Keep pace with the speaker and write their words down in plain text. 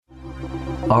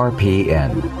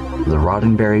RPN, the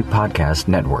Roddenberry Podcast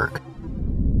Network.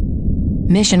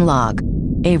 Mission Log,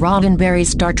 a Roddenberry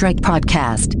Star Trek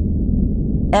podcast.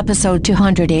 Episode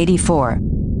 284,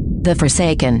 The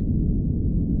Forsaken.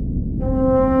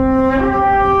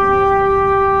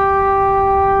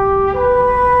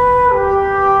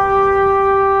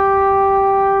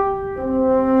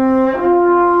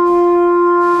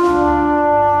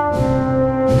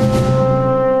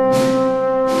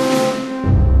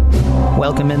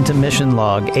 Welcome into Mission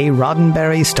Log, a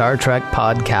Roddenberry Star Trek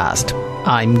podcast.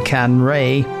 I'm Ken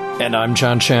Ray. And I'm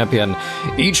John Champion.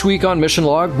 Each week on Mission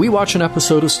Log, we watch an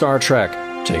episode of Star Trek,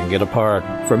 taking it apart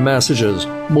for messages,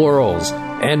 morals,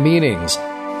 and meanings,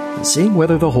 and seeing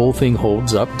whether the whole thing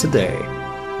holds up today.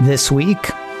 This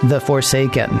week, The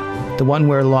Forsaken, the one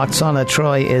where Lwaxana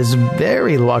Troi is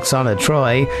very Lwaxana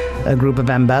Troi, a group of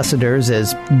ambassadors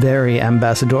is very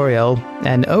ambassadorial,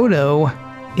 and Odo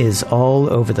is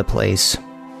all over the place.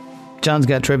 John's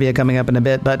got trivia coming up in a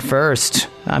bit, but first,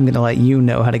 I'm going to let you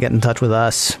know how to get in touch with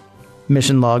us.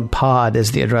 Mission Log Pod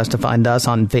is the address to find us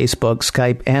on Facebook,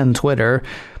 Skype, and Twitter.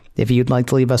 If you'd like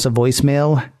to leave us a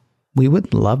voicemail, we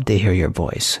would love to hear your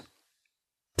voice.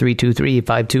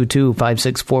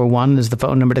 323-522-5641 is the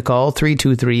phone number to call,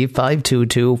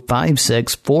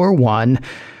 323-522-5641.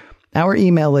 Our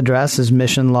email address is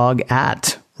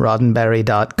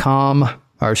missionlog@roddenberry.com.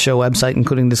 Our show website,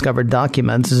 including discovered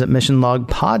documents, is at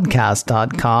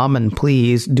missionlogpodcast.com, and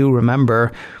please do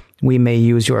remember, we may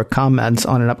use your comments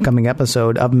on an upcoming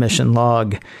episode of Mission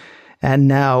Log. And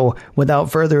now,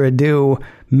 without further ado,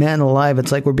 man alive,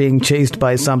 it's like we're being chased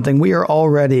by something. We are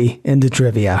already into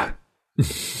trivia.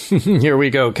 Here we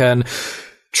go, Ken.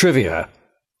 Trivia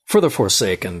for The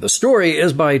Forsaken. The story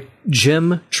is by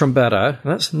Jim Trombetta.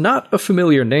 That's not a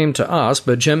familiar name to us,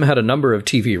 but Jim had a number of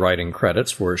TV writing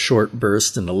credits for a short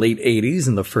burst in the late 80s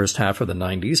and the first half of the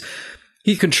 90s.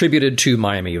 He contributed to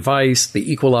Miami Vice,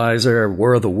 The Equalizer,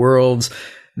 War of the Worlds.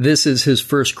 This is his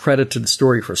first credited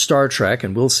story for Star Trek,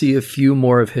 and we'll see a few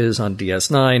more of his on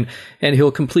DS9, and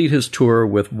he'll complete his tour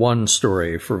with one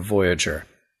story for Voyager.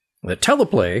 The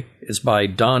teleplay is by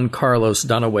Don Carlos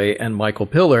Dunaway and Michael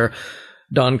Piller.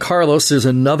 Don Carlos is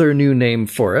another new name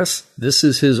for us. This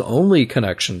is his only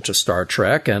connection to Star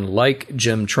Trek, and like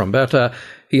Jim Trombetta,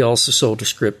 he also sold a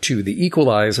script to The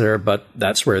Equalizer, but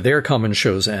that's where their common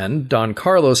shows end. Don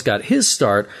Carlos got his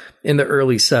start in the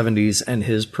early 70s, and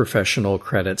his professional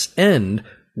credits end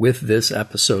with this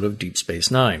episode of Deep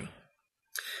Space Nine.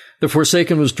 The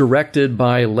Forsaken was directed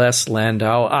by Les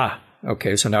Landau.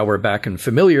 Okay, so now we're back in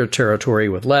familiar territory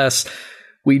with Les.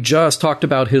 We just talked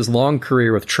about his long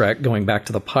career with Trek, going back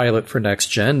to the pilot for Next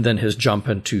Gen, then his jump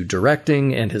into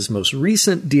directing, and his most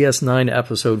recent DS9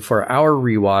 episode for our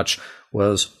rewatch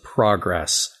was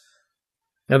Progress.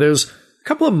 Now, there's a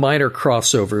couple of minor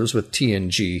crossovers with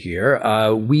TNG here.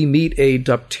 We meet a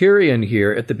Dupterian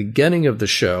here at the beginning of the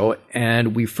show,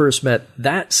 and we first met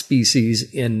that species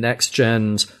in Next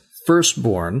Gen's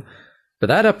Firstborn, but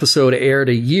that episode aired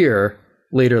a year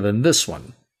later than this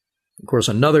one. Of course,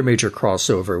 another major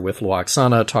crossover with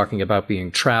Lwaxana talking about being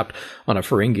trapped on a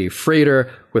Ferengi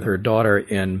freighter with her daughter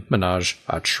in Menage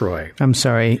a Troi. I'm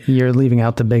sorry, you're leaving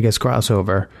out the biggest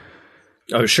crossover.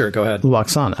 Oh, sure, go ahead.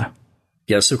 Lwaxana.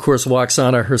 Yes, of course,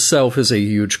 Lwaxana herself is a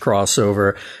huge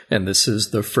crossover, and this is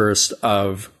the first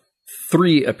of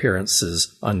 3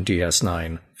 appearances on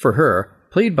DS9 for her,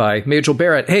 played by Majel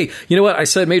Barrett. Hey, you know what? I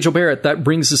said Majel Barrett. That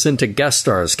brings us into guest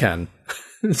stars, Ken.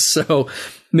 So,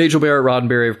 Majel Barrett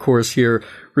Roddenberry, of course, here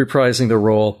reprising the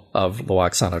role of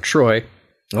Lwaxana Troi.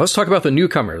 Now, let's talk about the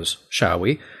newcomers, shall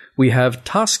we? We have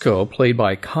Tosco, played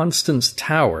by Constance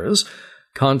Towers.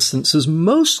 Constance is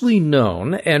mostly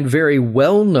known, and very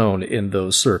well known in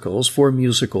those circles, for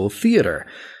musical theater.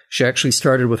 She actually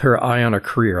started with her eye on a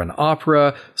career in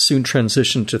opera, soon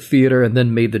transitioned to theater, and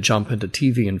then made the jump into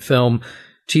TV and film.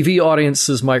 TV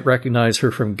audiences might recognize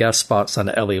her from guest spots on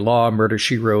L.A. Law, Murder,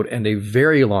 She Wrote, and a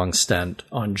very long stint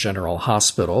on General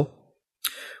Hospital.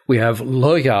 We have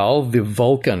Loyal, the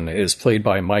Vulcan, is played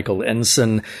by Michael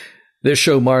Ensign. This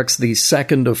show marks the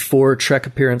second of 4 Trek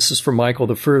appearances for Michael,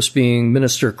 the first being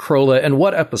Minister Krola. And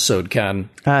what episode, Ken?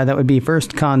 That would be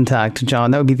First Contact,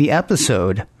 John. That would be the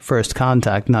episode First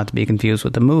Contact, not to be confused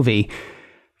with the movie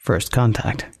First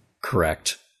Contact.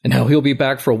 Correct. And now he'll be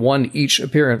back for 1 each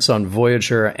appearance on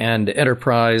Voyager and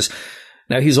Enterprise.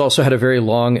 Now, he's also had a very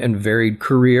long and varied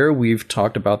career. We've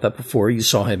talked about that before. You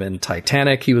saw him in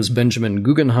Titanic. He was Benjamin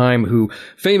Guggenheim, who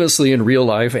famously in real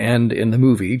life and in the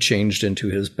movie changed into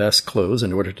his best clothes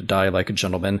in order to die like a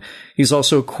gentleman. He's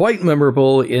also quite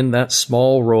memorable in that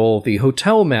small role, the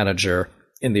hotel manager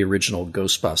in the original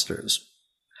Ghostbusters.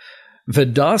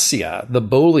 Vidacia, the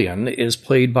Bolian, is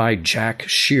played by Jack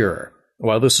Shearer.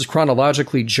 While this is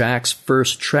chronologically Jack's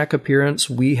first Trek appearance,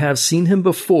 we have seen him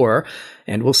before,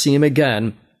 and we'll see him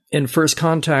again in First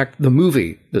Contact, the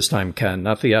movie, this time, Ken,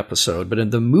 not the episode, but in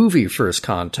the movie First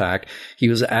Contact, he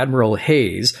was Admiral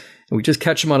Hayes, and we just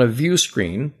catch him on a view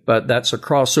screen, but that's a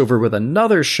crossover with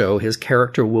another show. His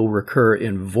character will recur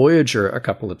in Voyager a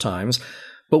couple of times,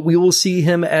 but we will see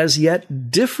him as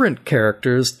yet different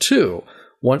characters, too,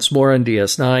 once more on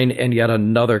DS9 and yet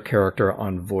another character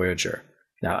on Voyager.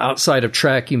 Now, outside of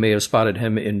Trek, you may have spotted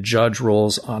him in judge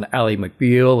roles on Ally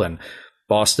McBeal and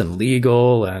Boston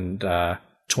Legal and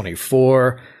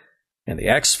 24 and The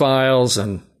X-Files,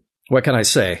 and what can I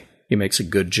say? He makes a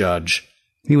good judge.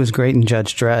 He was great in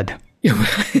Judge Dredd.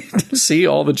 See,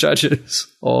 all the judges.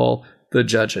 All the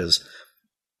judges.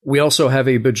 We also have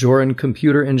a Bajoran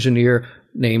computer engineer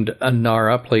named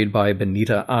Anara, played by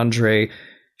Benita Andre.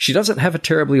 She doesn't have a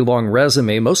terribly long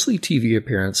resume, mostly TV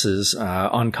appearances,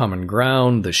 On Common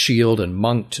Ground, The Shield, and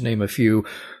Monk, to name a few.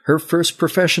 Her first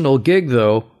professional gig,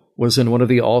 though, was in one of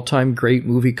the all-time great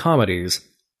movie comedies,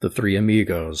 The Three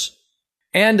Amigos.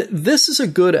 And this is a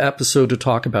good episode to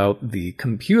talk about the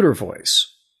computer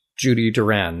voice, Judy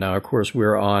Duran. Now, of course,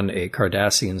 we're on a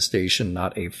Cardassian station,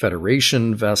 not a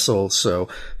Federation vessel, so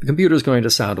the computer is going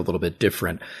to sound a little bit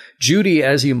different. Judy,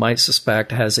 as you might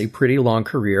suspect, has a pretty long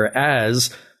career as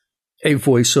a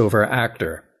voiceover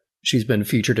actor. She's been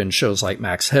featured in shows like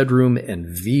Max Headroom and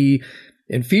V.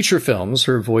 In feature films,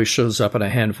 her voice shows up in a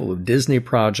handful of Disney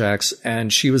projects,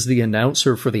 and she was the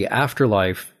announcer for The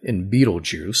Afterlife in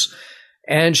Beetlejuice.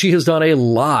 And she has done a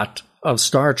lot of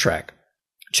Star Trek.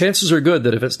 Chances are good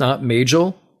that if it's not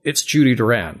Majel, it's Judy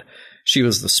Duran. She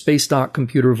was the space dock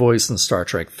computer voice in Star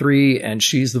Trek 3, and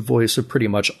she's the voice of pretty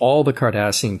much all the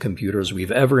Cardassian computers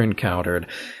we've ever encountered.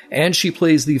 And she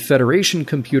plays the Federation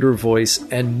computer voice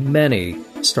in many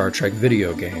Star Trek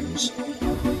video games.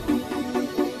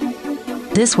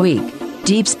 This week,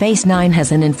 Deep Space Nine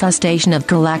has an infestation of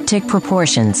galactic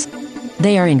proportions.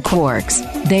 They are in quarks,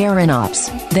 they are in ops,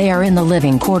 they are in the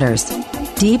living quarters.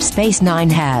 Deep Space Nine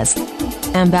has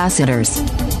ambassadors.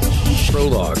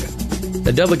 Prologue.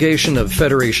 A delegation of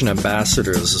Federation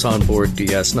ambassadors is on board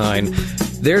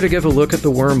DS9, there to give a look at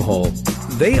the wormhole.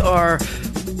 They are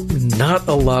not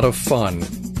a lot of fun.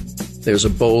 There's a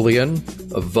Bolian,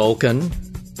 a Vulcan,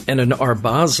 and an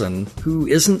Arbazan who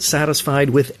isn't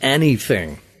satisfied with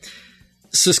anything.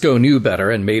 Sisko knew better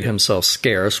and made himself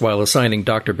scarce while assigning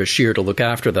Dr. Bashir to look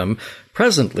after them,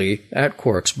 presently at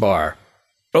Quark's bar.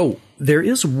 Oh, there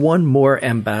is one more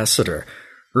ambassador.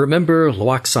 Remember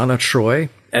Lwaxana Troi?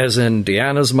 As in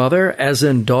Deanna's mother, as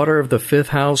in daughter of the fifth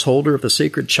house, holder of the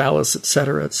sacred chalice,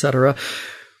 etc., etc.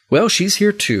 Well, she's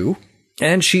here too,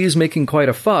 and she's making quite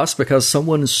a fuss because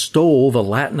someone stole the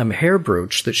latinum hair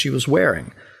brooch that she was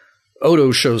wearing.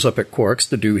 Odo shows up at Quark's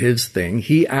to do his thing.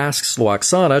 He asks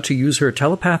Lwaxana to use her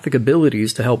telepathic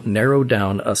abilities to help narrow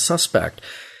down a suspect.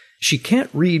 She can't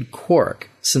read Quark,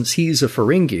 since he's a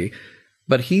Ferengi,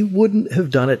 but he wouldn't have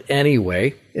done it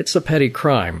anyway. It's a petty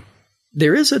crime.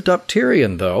 There is a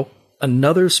Dupterian, though,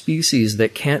 another species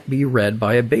that can't be read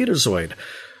by a Betazoid.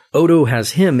 Odo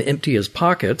has him empty his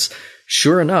pockets.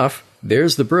 Sure enough,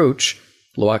 there's the brooch.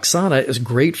 Lwaxana is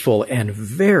grateful and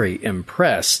very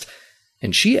impressed,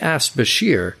 and she asks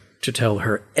Bashir to tell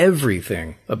her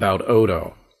everything about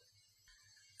Odo.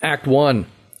 Act 1.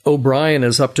 O'Brien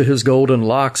is up to his golden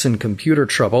locks in computer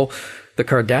trouble. The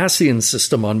Cardassian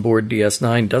system on board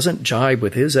DS9 doesn't jibe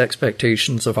with his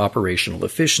expectations of operational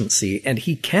efficiency, and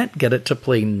he can't get it to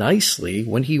play nicely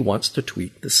when he wants to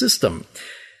tweak the system.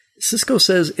 Sisko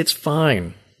says it's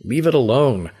fine, leave it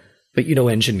alone. But you know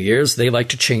engineers, they like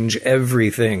to change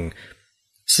everything.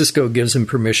 Sisko gives him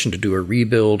permission to do a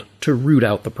rebuild to root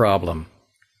out the problem.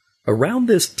 Around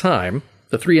this time,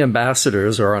 the three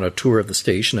ambassadors are on a tour of the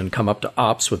station and come up to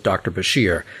Ops with Dr.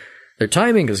 Bashir. Their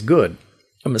timing is good.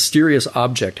 A mysterious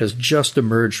object has just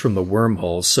emerged from the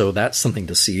wormhole, so that's something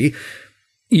to see,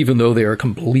 even though they are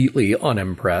completely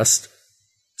unimpressed.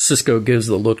 Sisko gives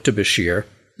the look to Bashir.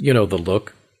 You know the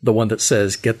look, the one that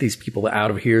says, get these people out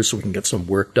of here so we can get some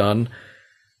work done.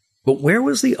 But where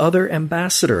was the other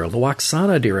ambassador,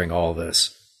 Lwaxana, during all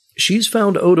this? She's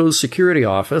found Odo's security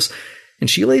office,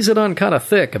 and she lays it on kind of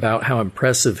thick about how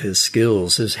impressive his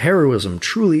skills, his heroism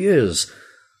truly is.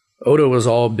 Odo is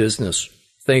all business,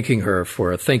 thanking her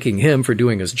for thanking him for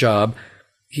doing his job.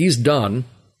 He's done,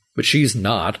 but she's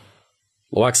not.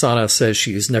 Lwaxana says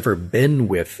she's never been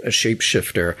with a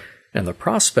shapeshifter, and the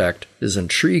prospect is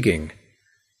intriguing.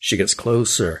 She gets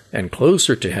closer and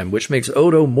closer to him, which makes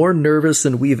Odo more nervous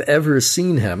than we've ever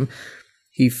seen him.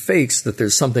 He fakes that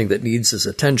there's something that needs his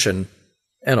attention,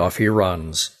 and off he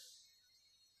runs.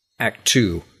 Act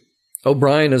 2.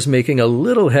 O'Brien is making a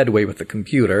little headway with the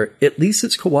computer. At least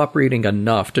it's cooperating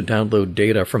enough to download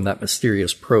data from that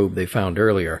mysterious probe they found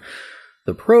earlier.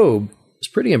 The probe is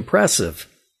pretty impressive.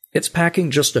 It's packing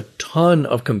just a ton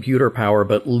of computer power,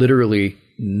 but literally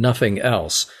nothing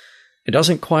else. It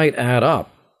doesn't quite add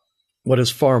up. What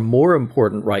is far more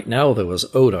important right now, though, is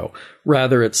Odo.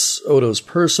 Rather, it's Odo's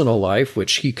personal life,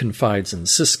 which he confides in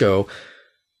Sisko.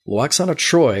 Lwaxana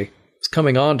Troi is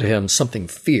coming on to him something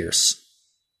fierce.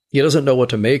 He doesn't know what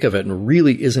to make of it and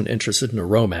really isn't interested in a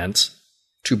romance.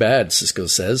 Too bad, Sisko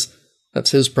says.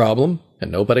 That's his problem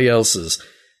and nobody else's.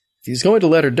 If he's going to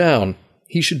let her down,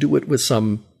 he should do it with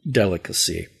some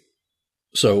delicacy.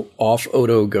 So off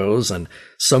Odo goes, and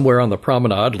somewhere on the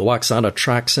promenade, Lwaxana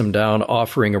tracks him down,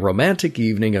 offering a romantic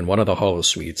evening in one of the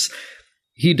holosuites.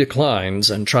 He declines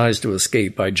and tries to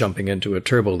escape by jumping into a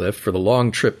turbolift for the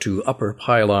long trip to Upper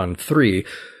Pylon 3,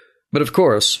 but of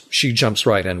course, she jumps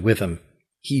right in with him.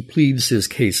 He pleads his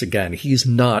case again. He's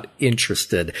not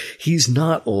interested. He's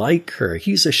not like her.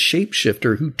 He's a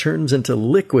shapeshifter who turns into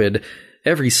liquid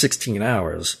every 16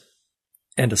 hours.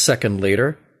 And a second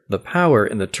later, the power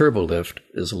in the turbolift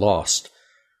is lost.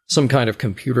 Some kind of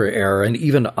computer error, and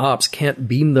even ops can't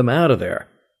beam them out of there.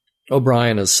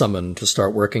 O'Brien is summoned to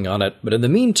start working on it, but in the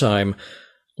meantime,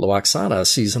 Lwaxana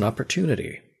sees an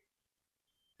opportunity.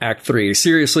 Act 3.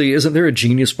 Seriously, isn't there a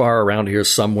genius bar around here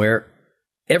somewhere?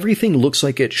 Everything looks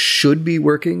like it should be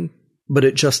working, but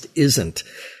it just isn't.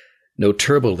 No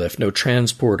turbolift, no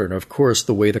transporter, and of course,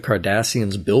 the way the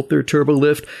Cardassians built their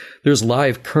turbolift, there's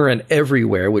live current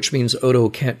everywhere, which means Odo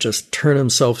can't just turn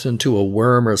himself into a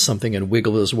worm or something and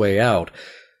wiggle his way out.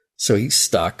 So he's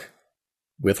stuck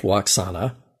with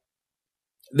Lwaxana.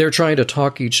 They're trying to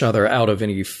talk each other out of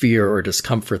any fear or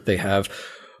discomfort they have.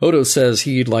 Odo says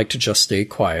he'd like to just stay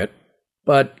quiet,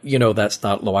 but, that's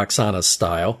not Lwaxana's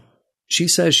style. She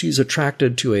says she's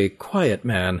attracted to a quiet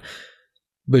man,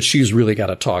 but she's really got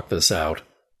to talk this out.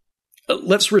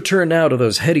 Let's return now to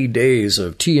those heady days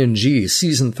of TNG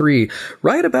Season 3,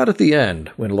 right about at the end,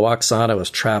 when Lwaxana was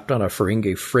trapped on a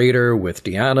Ferengi freighter with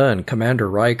Deanna and Commander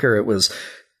Riker. It was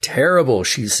terrible,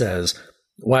 she says,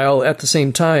 while at the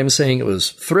same time saying it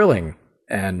was thrilling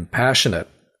and passionate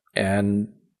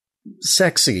and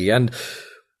sexy. And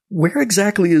where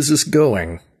exactly is this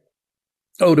going?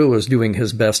 Odo is doing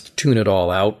his best to tune it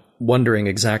all out, wondering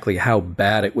exactly how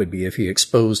bad it would be if he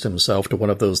exposed himself to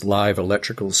one of those live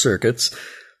electrical circuits.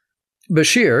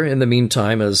 Bashir, in the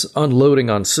meantime, is unloading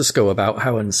on Sisko about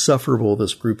how insufferable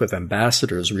this group of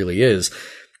ambassadors really is.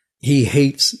 He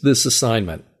hates this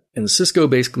assignment, and Sisko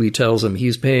basically tells him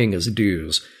he's paying his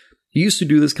dues. He used to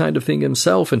do this kind of thing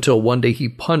himself until one day he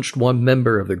punched one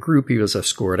member of the group he was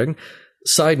escorting.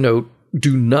 Side note,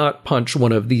 do not punch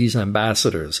one of these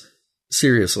ambassadors.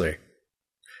 Seriously.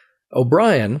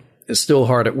 O'Brien is still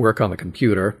hard at work on the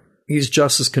computer. He's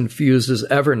just as confused as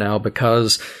ever now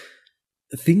because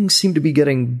things seem to be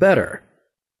getting better.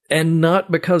 And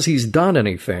not because he's done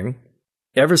anything.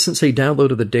 Ever since they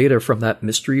downloaded the data from that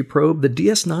mystery probe, the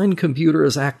DS9 computer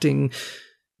is acting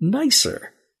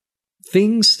nicer.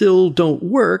 Things still don't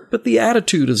work, but the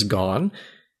attitude is gone.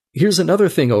 Here's another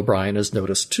thing O'Brien has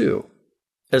noticed too.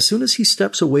 As soon as he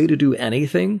steps away to do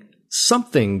anything,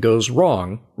 something goes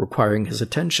wrong, requiring his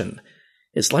attention.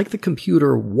 It's like the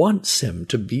computer wants him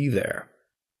to be there.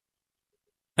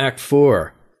 Act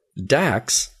 4.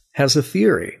 Dax has a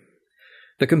theory.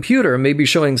 The computer may be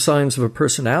showing signs of a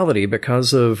personality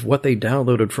because of what they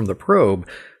downloaded from the probe.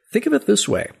 Think of it this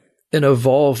way. An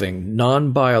evolving,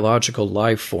 non-biological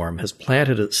life form has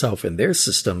planted itself in their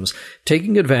systems,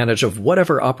 taking advantage of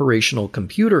whatever operational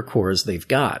computer cores they've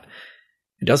got.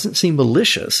 It doesn't seem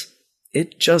malicious.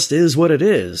 It just is what it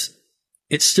is.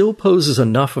 It still poses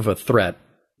enough of a threat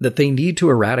that they need to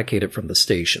eradicate it from the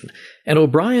station. And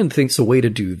O'Brien thinks the way to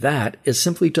do that is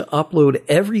simply to upload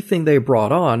everything they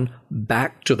brought on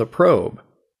back to the probe.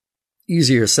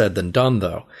 Easier said than done,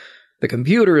 though. The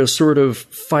computer is sort of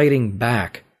fighting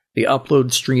back. The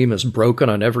upload stream is broken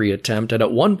on every attempt, and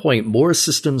at one point more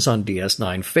systems on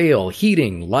DS9 fail,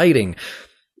 heating, lighting.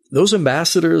 Those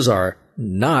ambassadors are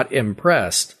not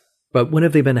impressed. But when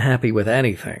have they been happy with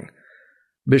anything?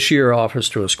 Bashir offers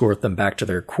to escort them back to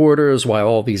their quarters while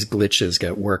all these glitches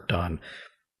get worked on.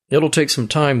 It'll take some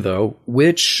time, though,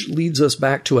 which leads us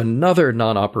back to another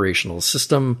non-operational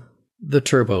system, the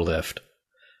turbolift.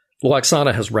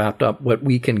 Lwaxana has wrapped up what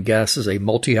we can guess is a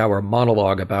multi-hour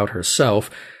monologue about herself.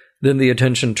 Then the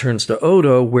attention turns to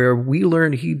Odo, where we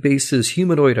learn he based his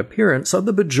humanoid appearance on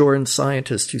the Bajoran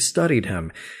scientist who studied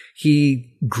him.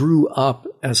 He grew up,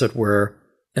 as it were,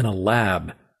 in a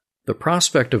lab. the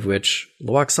prospect of which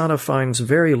Lwaxana finds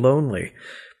very lonely.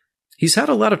 He's had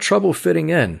a lot of trouble fitting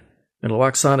in, and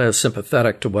Lwaxana is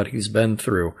sympathetic to what he's been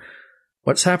through.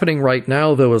 What's happening right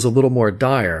now, though, is a little more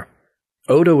dire.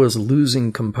 Odo is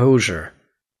losing composure,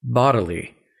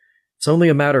 bodily. It's only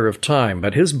a matter of time,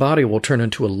 but his body will turn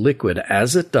into a liquid,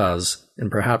 as it does,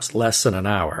 in perhaps less than an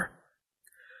hour.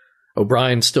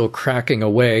 O'Brien's still cracking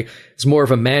away. It's more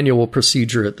of a manual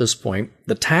procedure at this point.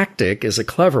 The tactic is a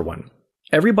clever one.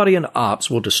 Everybody in Ops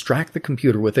will distract the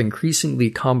computer with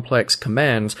increasingly complex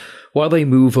commands while they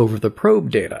move over the probe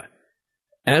data.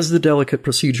 As the delicate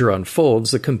procedure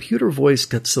unfolds, the computer voice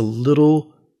gets a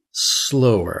little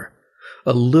slower,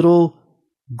 a little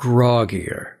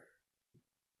groggier.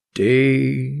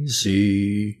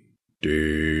 Daisy,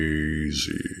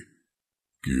 Daisy,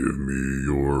 give me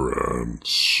your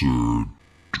answer.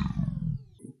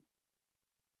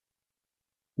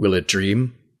 Will it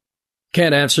dream?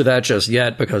 Can't answer that just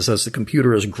yet, because as the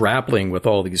computer is grappling with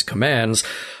all these commands,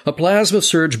 a plasma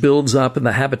surge builds up in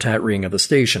the habitat ring of the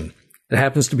station. It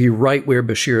happens to be right where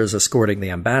Bashir is escorting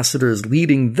the ambassadors,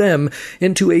 leading them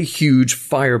into a huge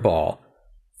fireball.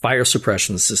 Fire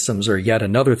suppression systems are yet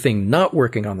another thing not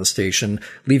working on the station,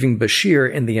 leaving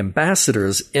Bashir and the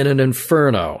ambassadors in an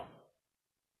inferno.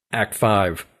 Act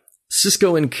 5.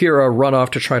 Sisko and Kira run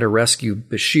off to try to rescue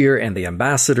Bashir and the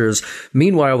ambassadors.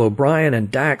 Meanwhile, O'Brien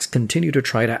and Dax continue to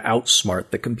try to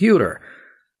outsmart the computer.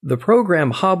 The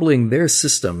program hobbling their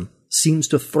system seems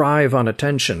to thrive on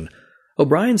attention.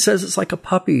 O'Brien says it's like a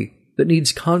puppy that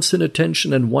needs constant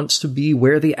attention and wants to be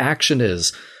where the action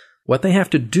is. What they have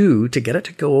to do to get it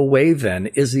to go away, then,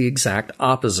 is the exact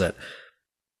opposite.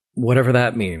 Whatever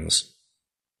that means.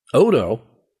 Odo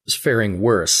is faring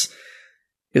worse.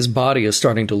 His body is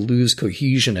starting to lose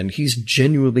cohesion, and he's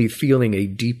genuinely feeling a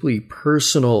deeply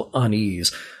personal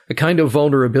unease, a kind of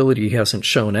vulnerability he hasn't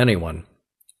shown anyone.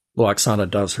 Lwaxana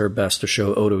does her best to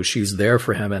show Odo she's there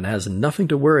for him and has nothing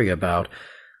to worry about.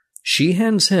 She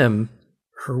hands him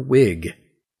her wig.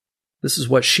 This is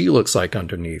what she looks like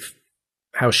underneath.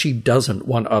 How she doesn't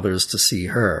want others to see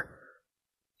her.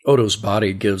 Odo's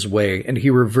body gives way, and he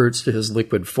reverts to his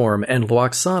liquid form, and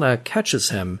Lwaxana catches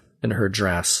him in her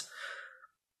dress.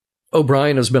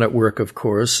 O'Brien has been at work, of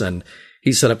course, and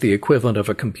he set up the equivalent of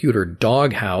a computer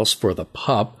doghouse for the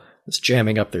pup that's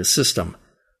jamming up their system.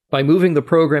 By moving the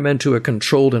program into a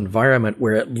controlled environment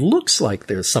where it looks like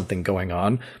there's something going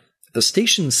on, the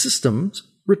station's systems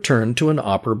return to an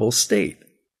operable state.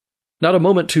 Not a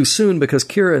moment too soon, because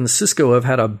Kira and Sisko have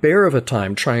had a bear of a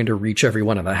time trying to reach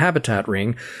everyone in the habitat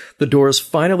ring. The doors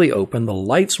finally open, the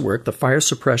lights work, the fire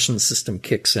suppression system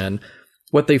kicks in.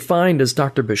 What they find is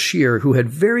Dr. Bashir, who had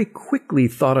very quickly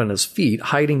thought on his feet,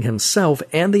 hiding himself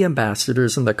and the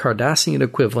ambassadors in the Cardassian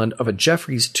equivalent of a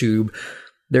Jeffries tube.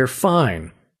 They're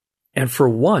fine. And for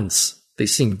once, they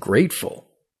seem grateful.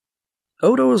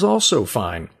 Odo is also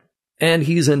fine. And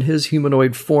he's in his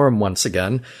humanoid form once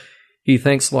again. He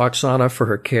thanks Lwaxana for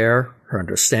her care, her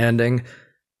understanding,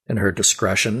 and her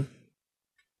discretion.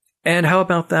 And how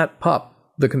about that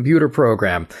pup, the computer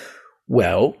program?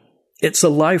 Well, it's a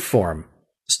life form,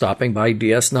 stopping by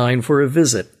DS9 for a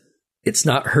visit. It's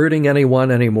not hurting anyone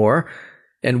anymore,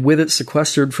 and with it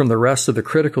sequestered from the rest of the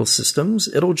critical systems,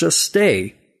 it'll just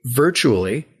stay,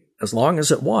 virtually, as long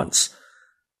as it wants.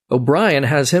 O'Brien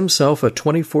has himself a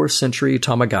 24th century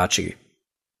Tamagotchi.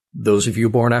 Those of you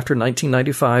born after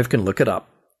 1995 can look it up.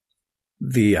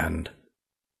 The end.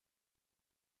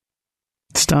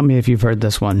 Stop me if you've heard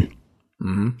this one.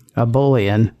 Mm-hmm. A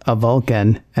Boolean, a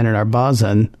Vulcan, and an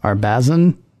Arbazan, a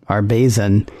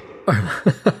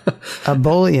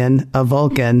Boolean, a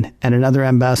Vulcan, and another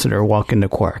ambassador walk into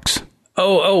Quarks.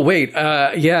 Wait.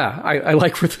 Yeah, I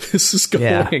like where this is going.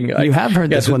 Yeah. You have heard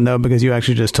this one, though, because you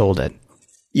actually just told it.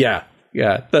 Yeah.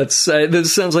 This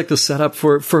sounds like the setup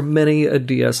for many a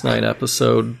DS9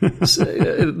 episode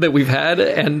that we've had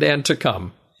and to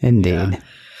come. Indeed. Yeah.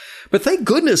 But thank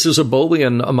goodness there's a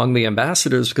Boolean among the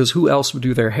ambassadors, because who else would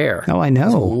do their hair? Oh, I know.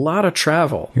 There's a lot of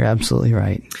travel. You're absolutely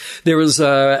right. There was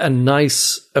a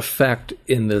nice effect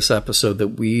in this episode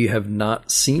that we have not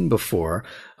seen before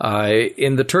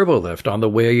in the turbo lift on the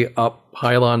way up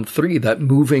Pylon 3, that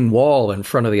moving wall in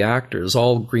front of the actors,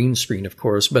 all green screen, of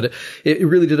course, but it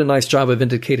really did a nice job of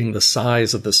indicating the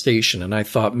size of the station. And I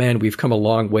thought, man, we've come a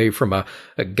long way from a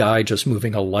guy just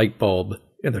moving a light bulb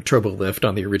in the turbo lift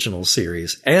on the original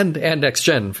series, and Next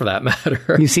Gen for that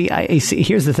matter. You see,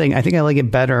 here's the thing. I think I like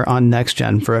it better on Next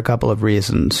Gen for a couple of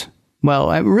reasons. Well,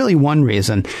 really one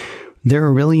reason. There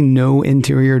are really no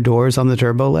interior doors on the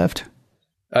turbo lift.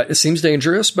 It seems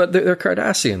dangerous, but they're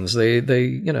Cardassians.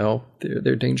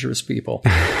 They're dangerous people.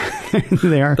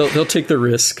 They are. They'll take the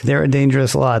risk. They're a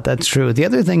dangerous lot. That's true. The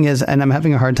other thing is, and I'm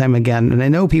having a hard time again, and I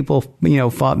know people,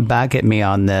 fought back at me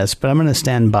on this, but I'm going to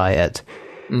stand by it.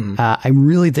 Mm-hmm. I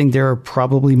really think there are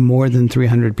probably more than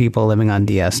 300 people living on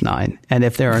DS9. And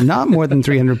if there are not more than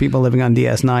 300 people living on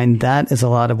DS9, that is a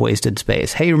lot of wasted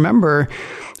space. Hey, remember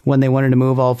when they wanted to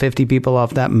move all 50 people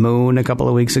off that moon a couple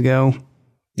of weeks ago?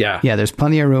 Yeah. Yeah, there's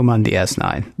plenty of room on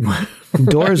DS9.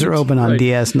 Doors are open on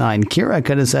DS9. Kira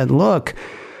could have said, look,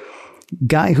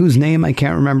 guy whose name I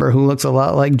can't remember who looks a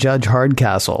lot like Judge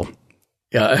Hardcastle.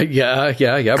 Yeah.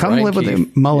 Come Brian live Keith. with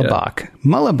me.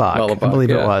 Mullibok, I believe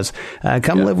it was.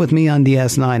 Come live with me on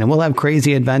DS9 and we'll have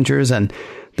crazy adventures, and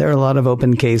there are a lot of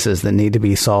open cases that need to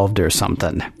be solved or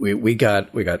something. We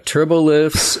got turbo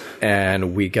lifts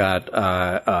and we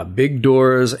got big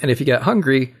doors, and if you get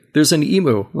hungry, there's an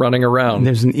emu running around.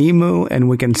 There's an emu, and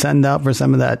we can send out for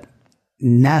some of that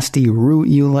nasty root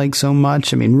you like so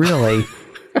much. I mean, really.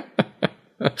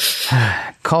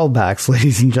 Callbacks,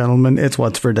 ladies and gentlemen. It's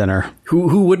what's for dinner.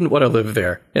 Who wouldn't want to live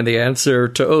there? And the answer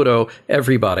to Odo,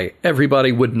 everybody.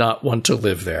 Everybody would not want to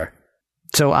live there.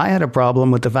 So I had a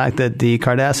problem with the fact that the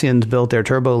Cardassians built their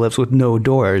turbo lifts with no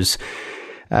doors.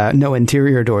 No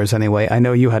interior doors, anyway. I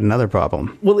know you had another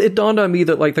problem. Well, it dawned on me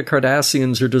that, the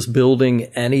Cardassians are just building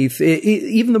anything,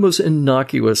 even the most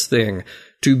innocuous thing,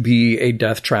 to be a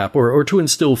death trap or to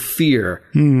instill fear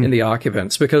in the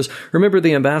occupants. Because remember,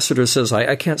 the ambassador says,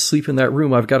 I can't sleep in that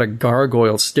room. I've got a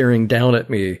gargoyle staring down at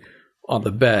me on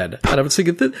the bed. And I was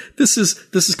thinking, this is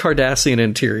Cardassian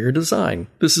interior design.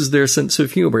 This is their sense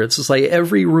of humor. It's just like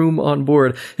every room on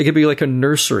board, it could be like a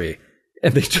nursery.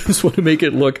 And they just want to make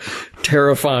it look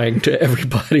terrifying to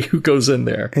everybody who goes in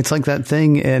there. It's like that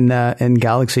thing in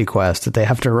Galaxy Quest that they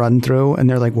have to run through, and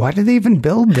they're like, why did they even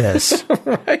build this?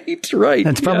 Right.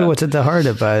 That's probably what's at the heart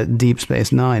of Deep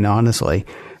Space Nine, honestly.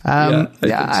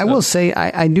 I will say,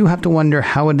 I do have to wonder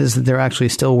how it is that they're actually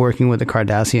still working with the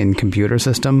Cardassian computer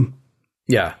system.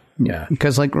 Yeah.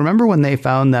 Because, remember when they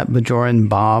found that Bajoran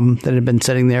bomb that had been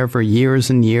sitting there for years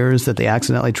and years that they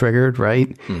accidentally triggered, right?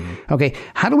 Mm-hmm. Okay,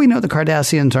 how do we know the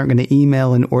Cardassians aren't going to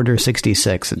email an Order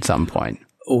 66 at some point?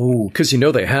 Oh, because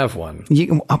they have one.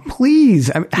 Please.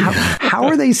 How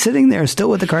are they sitting there still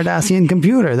with the Cardassian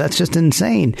computer? That's just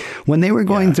insane. When they were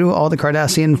going through all the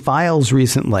Cardassian files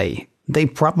recently, they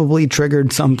probably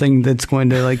triggered something that's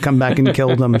going to come back and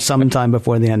kill them sometime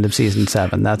before the end of season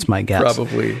 7. That's my guess.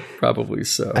 Probably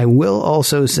so. I will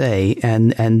also say,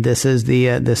 and this is the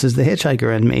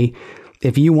hitchhiker in me,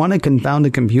 if you want to confound a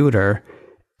computer,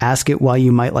 ask it why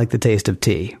you might like the taste of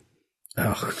tea.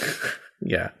 Oh,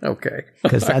 yeah. Okay.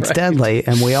 Because that's right. Deadly,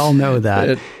 and we all know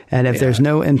that. And if there's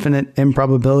no infinite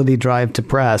improbability drive to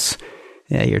press,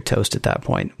 you're toast at that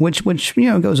point. Which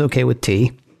goes okay with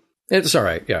tea. It's all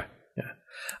right. Yeah.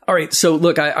 All right, so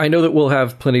look, I know that we'll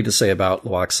have plenty to say about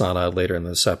Lwaxana later in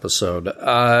this episode.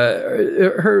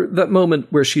 That moment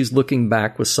where she's looking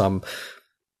back with some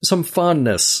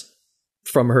fondness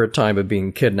from her time of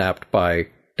being kidnapped by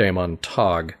Daemon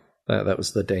Tog. That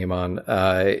was the Daemon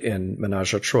in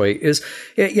Menage a Troi.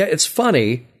 It's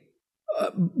funny,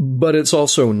 but it's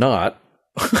also not.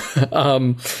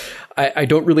 I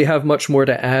don't really have much more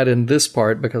to add in this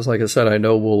part because, like I said, I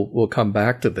know we'll come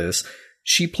back to this.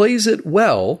 She plays it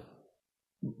well,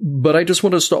 but I just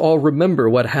want us to all remember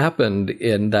what happened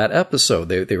in that episode.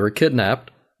 They were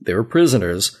kidnapped, they were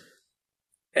prisoners,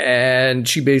 and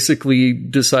she basically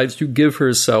decides to give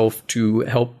herself to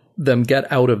help them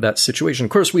get out of that situation.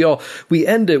 Of course, we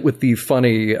end it with the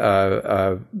funny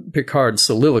Picard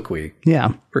soliloquy,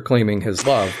 proclaiming his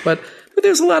love, but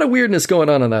there's a lot of weirdness going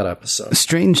on in that episode.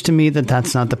 Strange to me that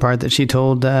that's not the part that she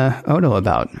told Odo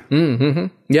about. Mm-hmm.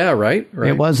 Yeah, right.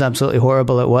 It was absolutely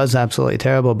horrible. It was absolutely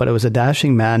terrible, but it was a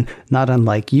dashing man, not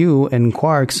unlike you and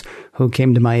Quarks, who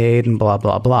came to my aid and blah,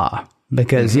 blah, blah.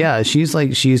 Because,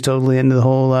 she's totally into the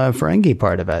whole Ferengi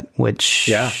part of it, which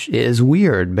is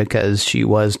weird because she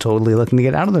was totally looking to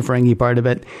get out of the Ferengi part of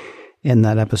it in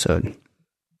that episode.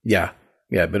 Yeah,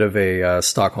 a bit of a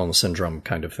Stockholm Syndrome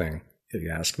kind of thing, if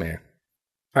you ask me.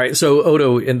 All right, so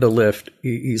Odo in the lift,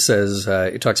 he says,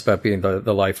 he talks about being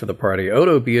the life of the party.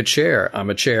 Odo, be a chair. I'm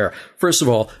a chair. First of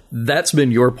all, that's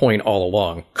been your point all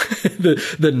along.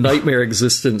 the nightmare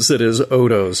existence that is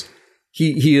Odo's.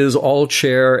 He is all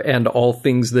chair and all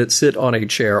things that sit on a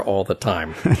chair all the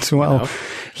time.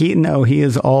 He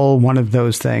is all one of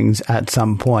those things at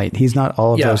some point. He's not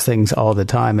all of those things all the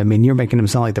time. I mean, you're making him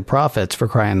sound like the prophets for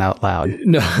crying out loud.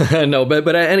 No,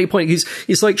 but at any point,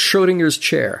 he's like Schrodinger's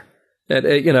chair.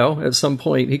 At some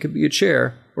point, he could be a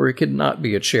chair or he could not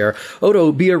be a chair.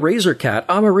 Odo, be a razor cat.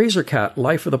 I'm a razor cat.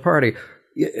 Life of the party.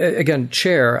 Again,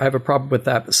 chair, I have a problem with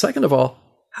that. But second of all,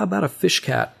 how about a fish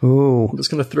cat? Ooh. I'm just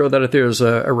going to throw that out there as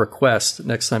a request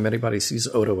next time anybody sees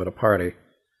Odo at a party.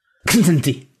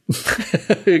 Gesundheit.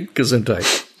 Gesundheit.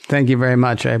 Thank you very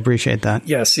much. I appreciate that.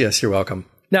 Yes, you're welcome.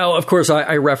 Now, of course,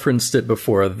 I referenced it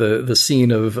before, the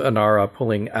scene of Inara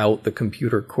pulling out the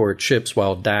computer core chips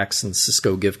while Dax and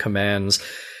Cisco give commands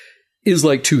is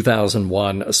like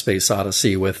 2001, A Space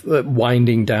Odyssey with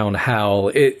winding down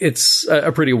Hal. It's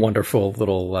a pretty wonderful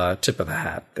little tip of the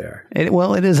hat there.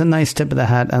 It is a nice tip of the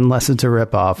hat, unless it's a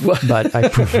ripoff, but I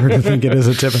prefer to think it is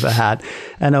a tip of the hat,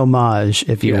 an homage,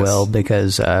 if you will,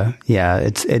 because,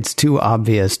 it's too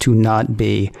obvious to not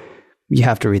be. You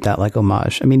have to read that like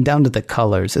homage. I mean, down to the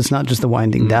colors. It's not just the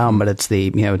winding down, but it's the,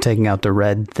 taking out the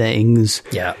red things.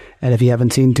 Yeah. And if you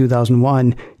haven't seen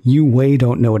 2001, you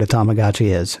don't know what a Tamagotchi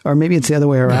is. Or maybe it's the other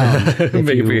way around. If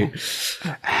maybe. you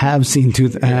have seen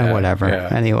whatever. Yeah.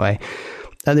 Anyway,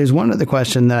 there's one other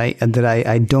question that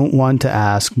I don't want to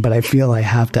ask, but I feel I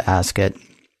have to ask it.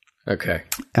 Okay.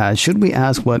 Should we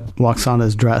ask what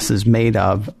Lwaxana's dress is made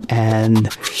of? And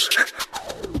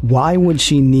why would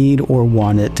she need or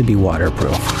want it to be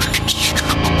waterproof?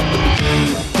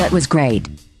 That was great.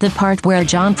 The part where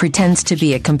John pretends to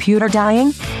be a computer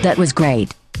dying? That was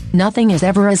great. Nothing is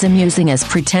ever as amusing as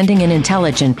pretending an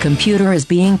intelligent computer is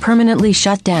being permanently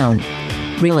shut down.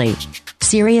 Really.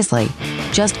 Seriously.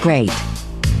 Just great.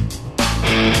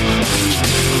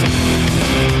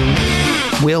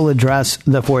 We'll address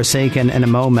The Forsaken in a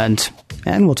moment,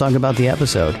 and we'll talk about the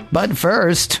episode. But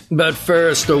first,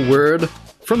 a word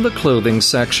from the clothing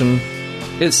section.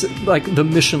 It's like the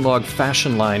Mission Log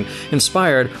fashion line,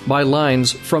 inspired by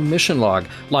lines from Mission Log.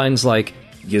 Lines like,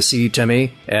 "You see,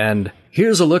 Timmy," and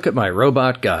 "Here's a look at my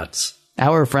robot guts."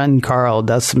 Our friend Carl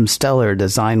does some stellar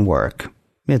design work.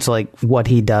 It's like what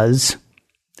he does.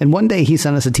 And one day he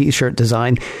sent us a t-shirt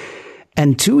design,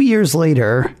 and 2 years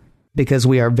later, because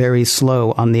we are very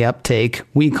slow on the uptake,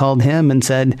 we called him and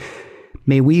said,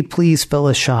 "May we please fill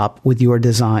a shop with your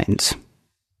designs?"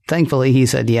 Thankfully, he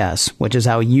said yes, which is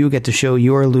how you get to show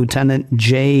your Lieutenant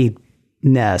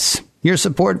J-ness, your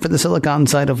support for the Silicon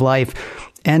side of life,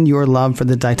 and your love for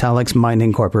the Ditalics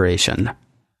Mining Corporation.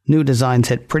 New designs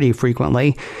hit pretty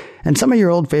frequently, and some of your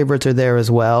old favorites are there as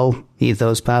well.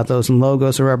 Ethos, pathos, and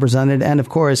logos are represented, and of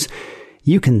course,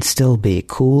 you can still be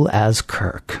cool as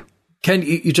Kirk. Ken,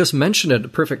 you just mentioned it, a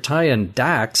perfect tie-in.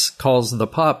 Dax calls the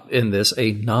pup in this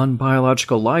a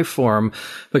non-biological life form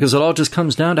because it all just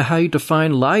comes down to how you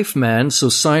define life, man. So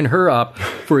sign her up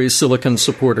for a Silicon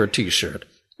Supporter t-shirt.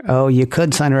 Oh, you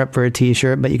could sign her up for a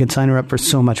t-shirt, but you could sign her up for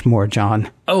so much more,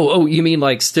 John. Oh, you mean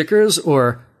like stickers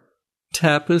or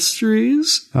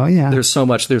tapestries? Oh, yeah. There's so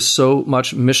much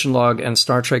Mission Log and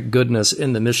Star Trek goodness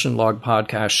in the Mission Log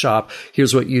podcast shop.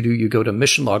 Here's what you do. You go to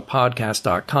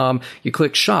missionlogpodcast.com. You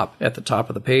click shop at the top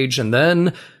of the page, and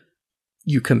then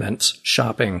you commence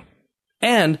shopping.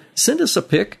 And send us a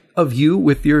pic of you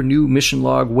with your new Mission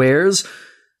Log wares.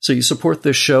 So you support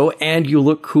this show and you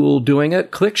look cool doing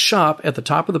it. Click shop at the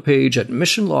top of the page at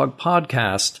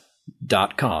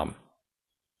missionlogpodcast.com.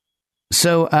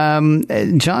 So,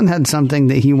 John had something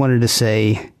that he wanted to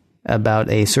say about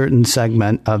a certain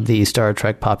segment of the Star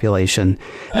Trek population.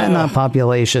 And not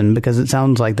population, because it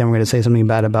sounds like then we're going to say something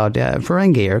bad about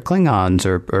Ferengi or Klingons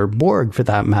or Borg, for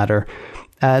that matter.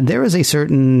 There is a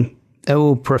certain,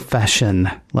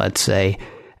 profession, let's say.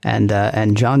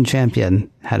 And John Champion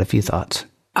had a few thoughts.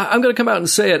 I'm going to come out and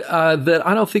say it, that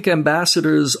I don't think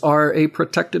ambassadors are a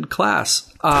protected class.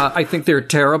 I think they're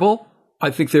terrible. I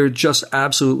think they're just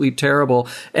absolutely terrible,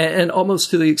 and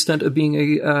almost to the extent of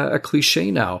being a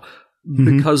cliche now,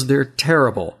 because they're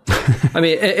terrible. I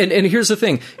mean, and here's the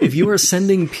thing. If you are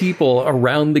sending people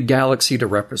around the galaxy to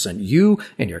represent you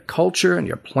and your culture and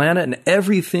your planet and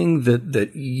everything that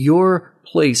your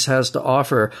place has to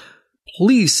offer,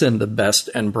 please send the best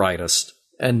and brightest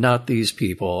and not these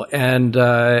people. And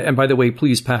by the way,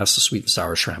 please pass the sweet and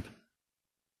sour shrimp.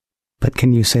 But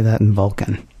can you say that in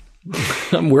Vulcan?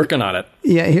 I'm working on it.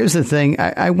 Yeah, here's the thing.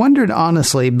 I wondered,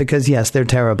 honestly, because, yes, they're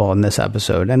terrible in this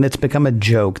episode, and it's become a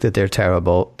joke that they're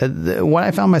terrible. What I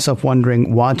found myself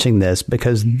wondering watching this,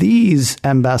 because these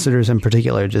ambassadors in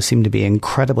particular just seem to be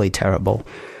incredibly terrible.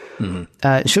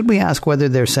 Should we ask whether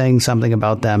they're saying something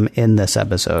about them in this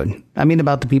episode? I mean,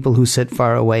 about the people who sit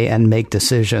far away and make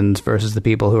decisions versus the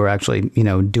people who are actually,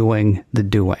 doing the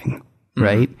doing,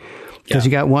 right? Because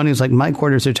you got one who's like, my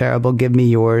quarters are terrible, give me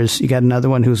yours. You got another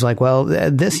one who's like, well,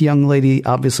 this young lady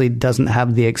obviously doesn't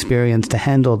have the experience to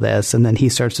handle this. And then he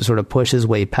starts to sort of push his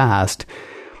way past,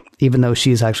 even though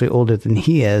she's actually older than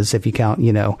he is, if you count,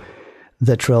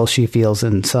 the trill she feels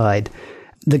inside.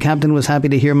 The captain was happy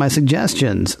to hear my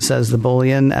suggestions, says the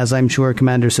bullion, as I'm sure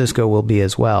Commander Sisko will be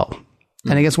as well.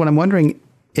 And I guess what I'm wondering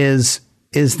is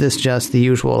this just the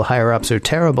usual higher-ups are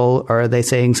terrible, or are they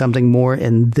saying something more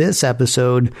in this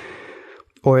episode?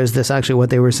 Or is this actually what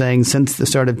they were saying since the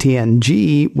start of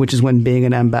TNG, which is when being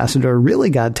an ambassador really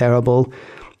got terrible?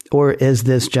 Or is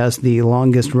this just the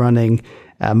longest running,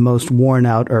 most worn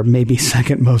out, or maybe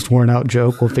second most worn out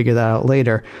joke? We'll figure that out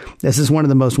later. This is one of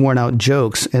the most worn out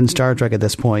jokes in Star Trek at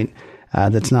this point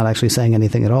that's not actually saying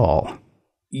anything at all.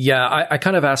 Yeah, I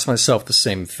kind of asked myself the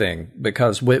same thing,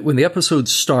 because when the episode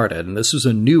started, and this was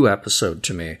a new episode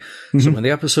to me, so when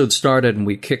the episode started and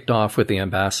we kicked off with the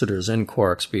ambassadors in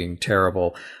Quarks being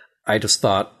terrible, I just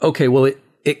thought, okay, well,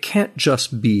 it can't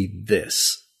just be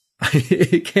this.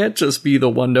 It can't just be the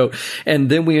one note. And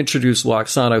then we introduced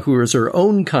Lwaxana, who is her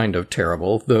own kind of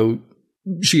terrible, though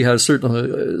she has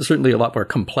certainly a lot more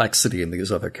complexity in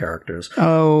these other characters.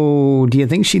 Oh, do you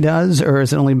think she does? Or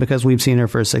is it only because we've seen her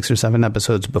for 6 or 7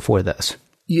 episodes before this?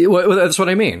 Yeah, well, that's what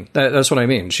I mean. That's what I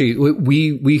mean.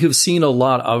 We have seen a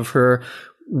lot of her.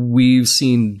 We've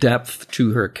seen depth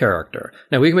to her character.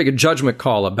 Now, we can make a judgment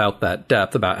call about that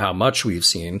depth, about how much we've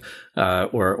seen,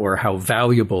 or how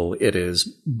valuable it is.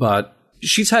 But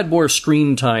she's had more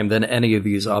screen time than any of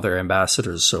these other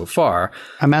ambassadors so far.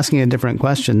 I'm asking a different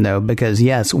question, though, because,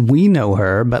 yes, we know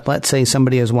her, but let's say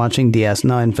somebody is watching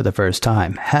DS9 for the first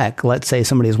time. Heck, let's say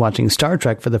somebody is watching Star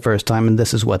Trek for the first time and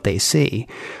this is what they see.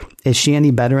 Is she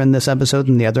any better in this episode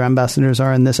than the other ambassadors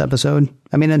are in this episode?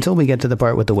 I mean, until we get to the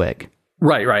part with the wig.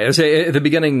 Right. I say at the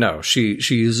beginning, no,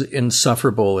 she's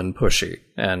insufferable and pushy.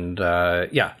 And,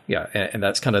 yeah. And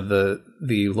that's kind of the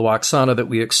Lwaxana that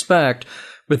we expect.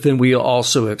 But then we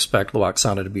also expect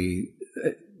Lwaxana to be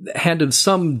handed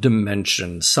some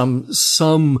dimension,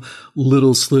 some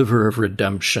little sliver of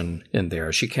redemption in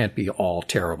there. She can't be all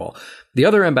terrible. The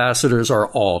other ambassadors are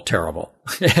all terrible.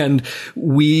 And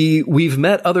we've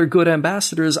met other good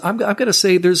ambassadors. I'm going to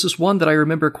say there's this one that I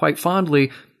remember quite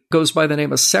fondly, goes by the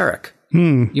name of Sarek.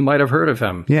 You might have heard of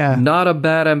him. Yeah. Not a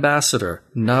bad ambassador.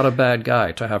 Not a bad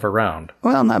guy to have around.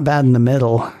 Well, not bad in the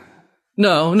middle.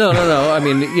 No. I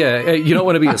mean, yeah, you don't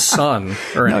want to be a son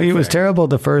or anything. No, he was terrible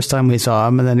the first time we saw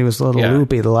him, and then he was a little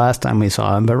loopy the last time we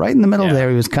saw him. But right in the middle there,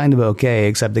 he was kind of okay,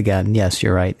 except again, yes,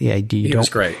 you're right. Yeah, he was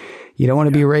great. You don't want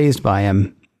to be raised by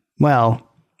him. Well,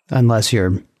 unless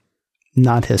you're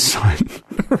not his son.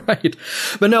 Right.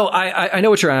 But no, I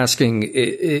know what you're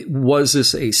asking. Was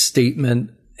this a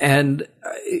statement? And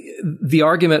the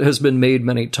argument has been made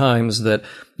many times that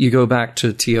you go back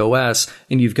to TOS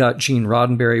and you've got Gene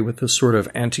Roddenberry with this sort of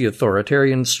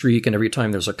anti-authoritarian streak, and every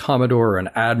time there's a Commodore or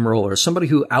an Admiral or somebody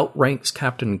who outranks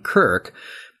Captain Kirk,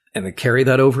 and they carry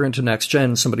that over into Next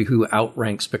Gen, somebody who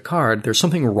outranks Picard, there's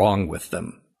something wrong with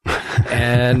them.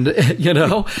 And,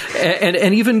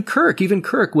 and even Kirk,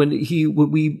 when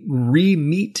we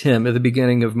re-meet him at the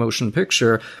beginning of Motion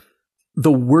Picture, the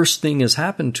worst thing has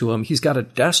happened to him. He's got a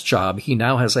desk job. He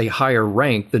now has a higher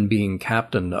rank than being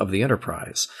captain of the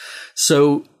Enterprise.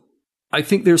 So I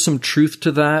think there's some truth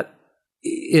to that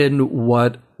in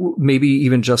what maybe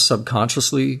even just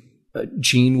subconsciously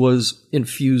Gene was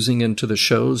infusing into the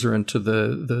shows or into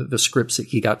the scripts that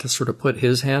he got to sort of put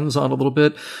his hands on a little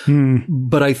bit.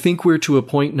 But I think we're to a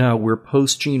point now where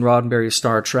post Gene Roddenberry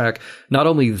Star Trek, not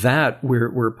only that,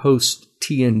 we're post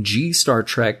TNG Star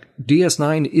Trek.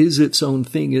 DS9 is its own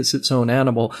thing, is its own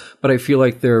animal, but I feel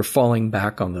like they're falling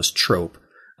back on this trope.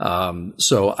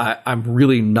 So I'm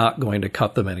really not going to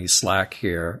cut them any slack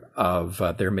here of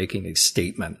they're making a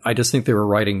statement. I just think they were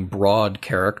writing broad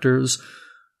characters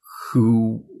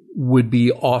who would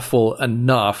be awful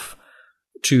enough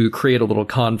to create a little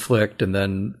conflict and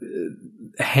then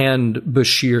hand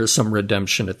Bashir some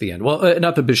redemption at the end. Well,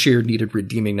 not that Bashir needed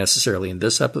redeeming necessarily in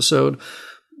this episode,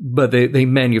 but they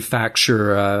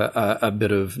manufacture a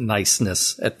bit of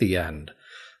niceness at the end.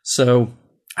 So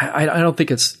I don't think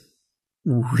it's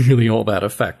really all that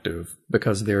effective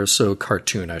because they're so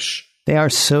cartoonish. They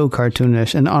are so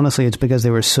cartoonish, and honestly, it's because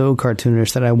they were so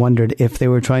cartoonish that I wondered if they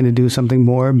were trying to do something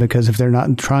more, because if they're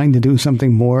not trying to do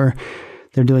something more,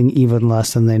 they're doing even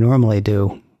less than they normally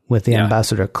do with the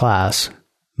ambassador class.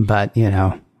 But,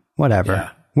 whatever. Yeah.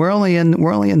 We're only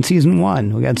in season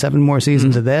 1. We got 7 more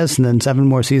seasons of this, and then 7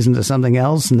 more seasons of something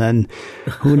else, and then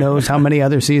who knows how many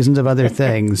other seasons of other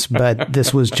things. But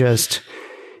this was just,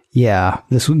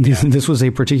 this was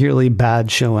a particularly bad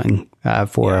showing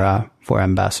for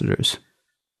ambassadors.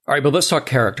 All right, but let's talk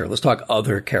character. Let's talk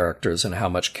other characters and how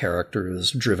much character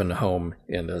is driven home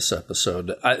in this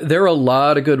episode. There are a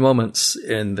lot of good moments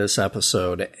in this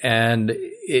episode, and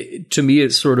to me,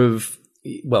 it sort of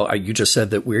well, you just said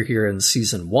that we're here in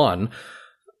season 1,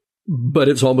 but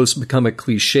it's almost become a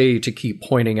cliche to keep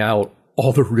pointing out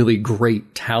all the really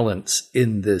great talents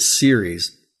in this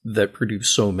series that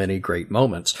produce so many great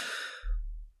moments.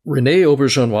 René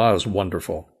Auberjonois is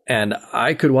wonderful, and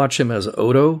I could watch him as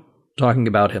Odo talking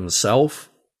about himself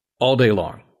all day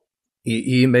long.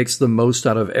 He makes the most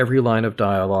out of every line of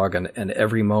dialogue and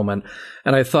every moment.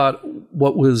 And I thought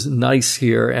what was nice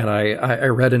here, and I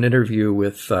read an interview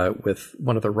with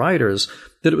one of the writers,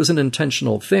 that it was an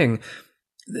intentional thing.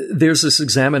 There's this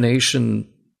examination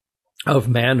of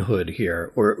manhood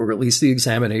here, or at least the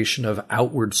examination of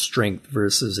outward strength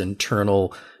versus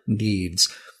internal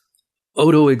needs.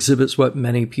 Odo exhibits what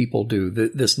many people do,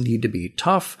 this need to be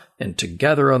tough and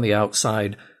together on the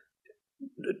outside,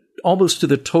 almost to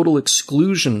the total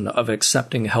exclusion of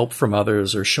accepting help from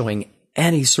others or showing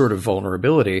any sort of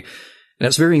vulnerability. And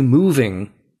it's very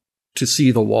moving to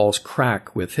see the walls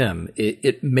crack with him.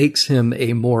 It makes him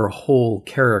a more whole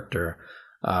character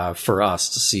for us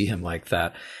to see him like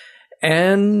that.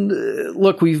 And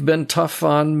look, we've been tough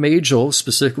on Majel.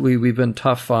 Specifically, we've been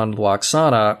tough on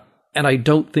Lwaxana. And I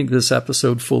don't think this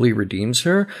episode fully redeems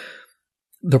her.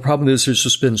 The problem is there's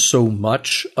just been so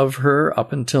much of her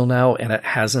up until now, and it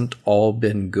hasn't all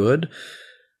been good.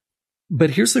 But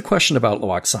here's the question about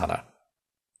Lwaxana.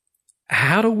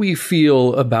 How do we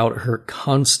feel about her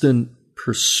constant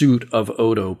pursuit of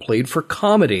Odo, played for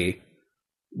comedy,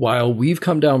 while we've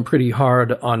come down pretty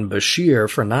hard on Bashir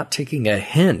for not taking a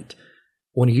hint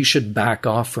when he should back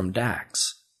off from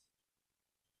Dax?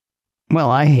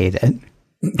 Well, I hate it.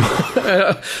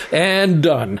 And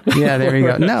done. Yeah, there you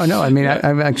go. No. I mean,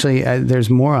 I've actually, there's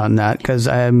more on that because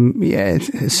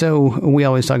so we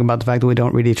always talk about the fact that we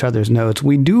don't read each other's notes.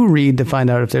 We do read to find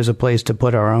out if there's a place to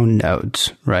put our own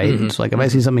notes, right? Mm-hmm. It's like if I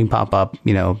see something pop up,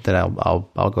 that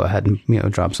I'll go ahead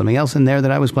and drop something else in there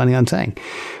that I was planning on saying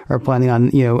or planning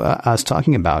on us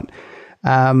talking about.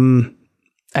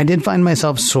 I did find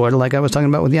myself sort of like I was talking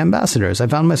about with the ambassadors. I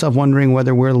found myself wondering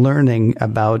whether we're learning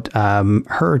about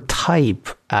her type,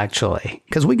 actually,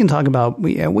 because we can talk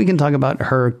about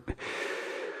her.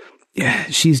 Yeah,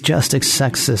 she's just as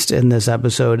sexist in this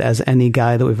episode as any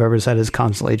guy that we've ever said is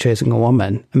constantly chasing a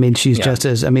woman. I mean, she's just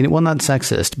as, not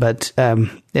sexist, but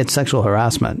it's sexual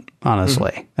harassment,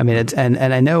 honestly. Mm-hmm. I mean, it's, and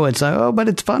I know it's like, but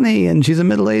it's funny, and she's a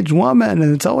middle-aged woman,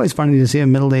 and it's always funny to see a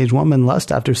middle-aged woman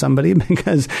lust after somebody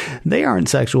because they aren't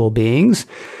sexual beings.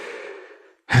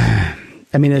 I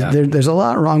mean, there's a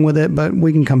lot wrong with it, but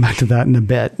we can come back to that in a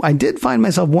bit. I did find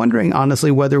myself wondering,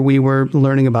 honestly, whether we were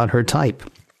learning about her type.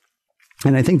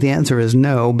 And I think the answer is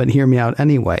no, but hear me out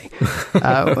anyway.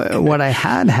 What I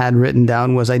had written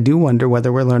down was I do wonder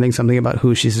whether we're learning something about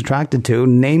who she's attracted to,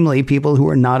 namely people who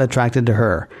are not attracted to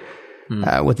her,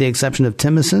 with the exception of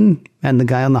Timothy and the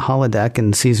guy on the holodeck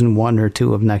in season 1 or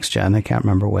 2 of Next Gen. I can't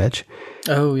remember which.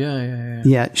 Oh, yeah.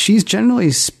 Yeah, she's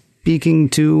generally speaking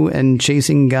to and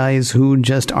chasing guys who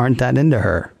just aren't that into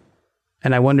her.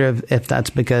 And I wonder if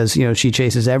that's because, she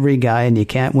chases every guy and you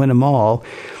can't win them all.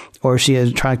 Or she is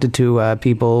attracted to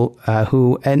people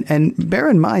who, and bear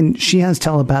in mind, she has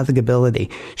telepathic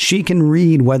ability. She can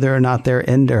read whether or not they're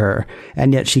into her,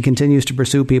 and yet she continues to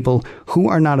pursue people who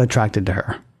are not attracted to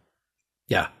her.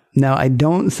 Yeah. Now, I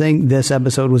don't think this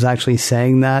episode was actually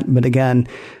saying that, but again,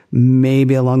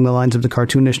 maybe along the lines of the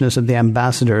cartoonishness of the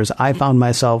ambassadors, I found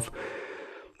myself,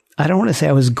 I don't want to say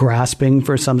I was grasping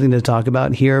for something to talk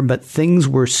about here, but things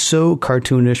were so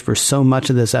cartoonish for so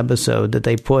much of this episode that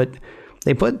they put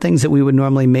things that we would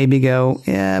normally maybe go,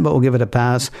 but we'll give it a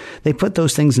pass. They put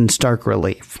those things in stark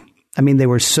relief. I mean, they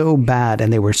were so bad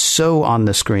and they were so on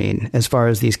the screen as far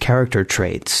as these character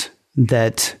traits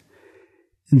that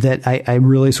I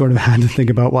really sort of had to think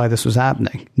about why this was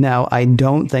happening. Now, I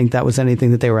don't think that was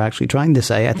anything that they were actually trying to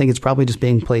say. I think it's probably just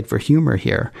being played for humor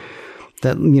here.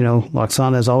 That,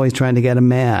 Lwaxana is always trying to get a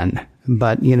man.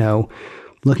 But,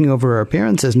 looking over her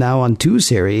appearances now on 2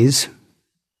 series,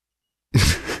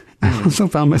 I also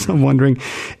found myself wondering,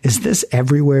 is this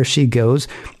everywhere she goes?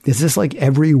 Is this like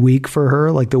every week for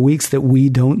her? Like the weeks that we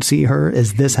don't see her,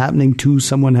 is this happening to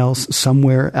someone else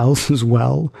somewhere else as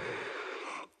well?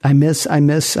 I miss the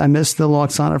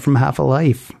Lwaxana from Half a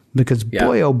Life because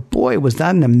boy, oh boy, was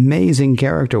that an amazing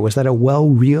character. Was that a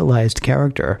well-realized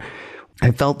character?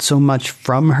 I felt so much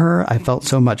from her. I felt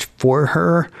so much for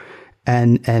her.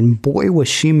 And boy, was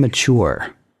she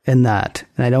mature in that.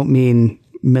 And I don't mean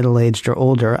middle-aged or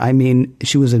older. I mean,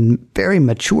 she was a very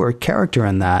mature character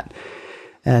in that.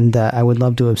 And I would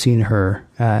love to have seen her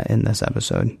in this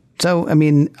episode. So, I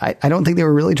mean, I don't think they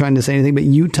were really trying to say anything, but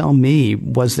you tell me,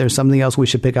 was there something else we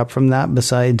should pick up from that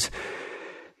besides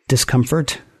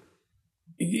discomfort?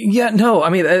 Yeah, no, I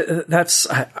mean,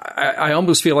 I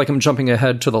almost feel like I'm jumping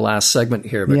ahead to the last segment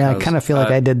here. Because, I kind of feel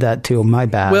like I did that too. My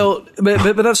bad. Well,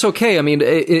 but that's okay. I mean,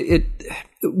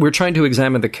 we're trying to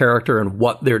examine the character and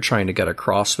what they're trying to get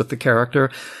across with the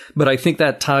character. But I think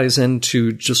that ties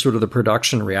into just sort of the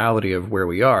production reality of where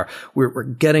we are.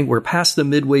 We're past the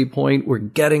midway point. We're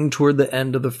getting toward the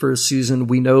end of the first season.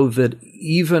 We know that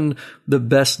even the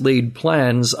best laid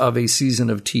plans of a season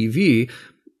of TV,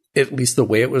 at least the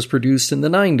way it was produced in the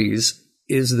 90s,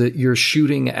 is that you're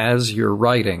shooting as you're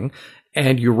writing.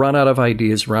 And you run out of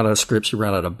ideas, run out of scripts, you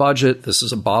run out of budget. This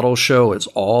is a bottle show. It's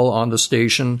all on the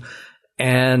station.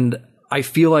 And I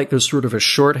feel like there's sort of a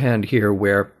shorthand here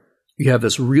where you have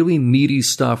this really meaty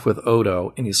stuff with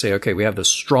Odo, and you say, okay, we have this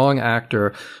strong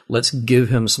actor. Let's give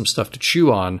him some stuff to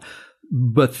chew on.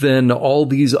 But then all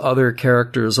these other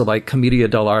characters are like commedia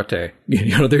dell'arte.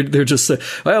 You know, they're just,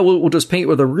 we'll just paint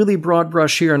with a really broad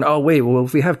brush here. And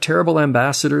if we have terrible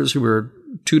ambassadors who are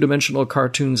two-dimensional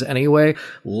cartoons anyway,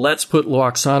 let's put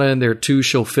Lwaxana in there too.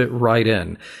 She'll fit right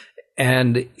in.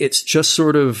 And it's just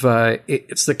sort of,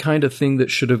 it's the kind of thing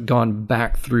that should have gone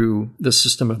back through the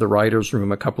system of the writer's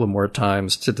room a couple of more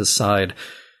times to decide,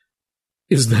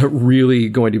 is that really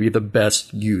going to be the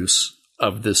best use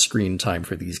of this screen time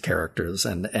for these characters?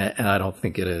 And I don't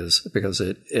think it is, because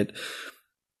it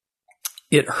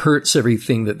hurts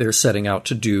everything that they're setting out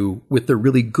to do with the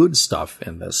really good stuff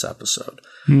in this episode.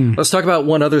 Let's talk about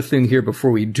one other thing here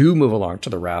before we do move along to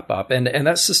the wrap up. And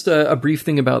that's just a brief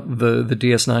thing about the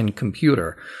DS9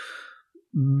 computer,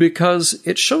 because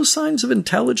it shows signs of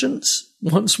intelligence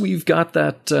once we've got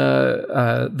that,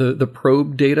 the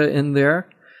probe data in there.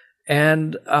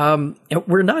 And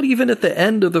we're not even at the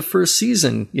end of the first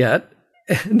season yet.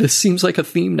 And this seems like a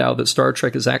theme now that Star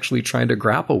Trek is actually trying to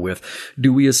grapple with.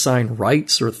 Do we assign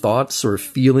rights or thoughts or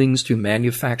feelings to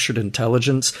manufactured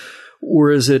intelligence? Or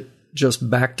is it just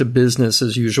back to business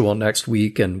as usual next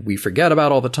week, and we forget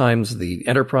about all the times the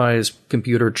Enterprise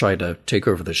computer tried to take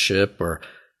over the ship or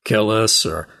kill us,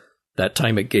 or that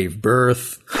time it gave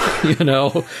birth, you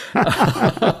know?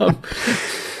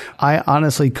 I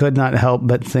honestly could not help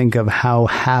but think of how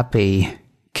happy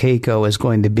Keiko is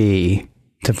going to be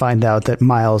to find out that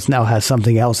Miles now has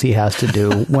something else he has to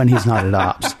do when he's not at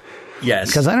ops. Yes.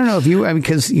 Because I don't know if you,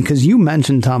 because you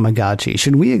mentioned Tamagotchi.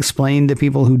 Should we explain to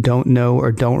people who don't know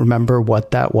or don't remember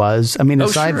what that was? I mean,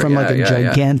 aside from a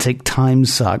gigantic time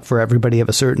suck for everybody of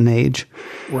a certain age.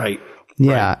 Right.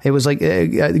 Yeah. Right. It was like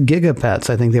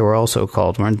gigapets, I think they were also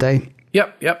called, weren't they?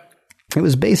 Yep. It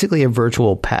was basically a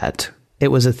virtual pet. It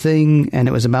was a thing, and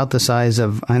it was about the size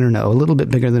of, I don't know, a little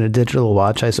bit bigger than a digital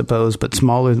watch, I suppose, but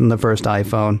smaller than the first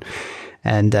iPhone.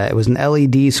 And it was an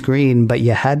LED screen, but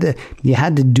you had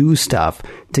to do stuff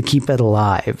to keep it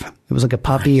alive. It was like a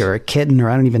puppy or a kitten or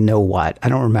I don't even know what. I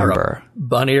don't remember. Or a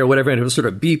bunny or whatever, and it would sort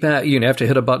of beep at you, and you have to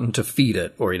hit a button to feed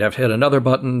it, or you'd have to hit another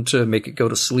button to make it go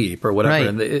to sleep or whatever. Right.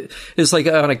 And it's like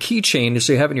on a keychain,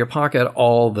 so you have it in your pocket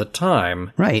all the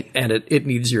time. Right. And it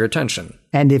needs your attention.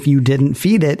 And if you didn't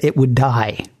feed it, it would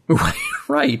die.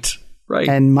 Right.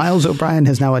 And Miles O'Brien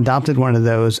has now adopted one of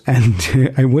those, and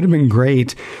it would have been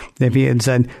great if he had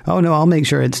said, oh, no, I'll make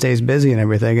sure it stays busy and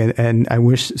everything. And I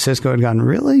wish Cisco had gone,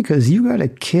 really? Because you got a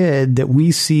kid that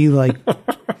we see like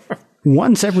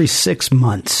once every 6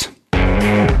 months.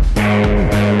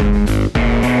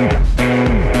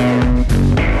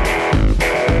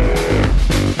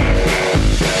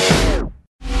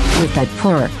 With that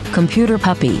poor computer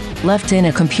puppy left in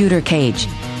a computer cage.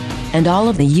 And all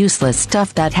of the useless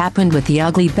stuff that happened with the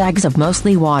ugly bags of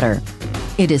mostly water.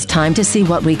 It is time to see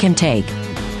what we can take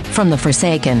from the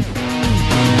Forsaken.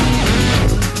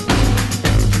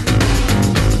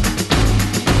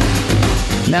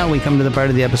 Now we come to the part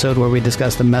of the episode where we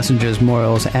discuss the messages,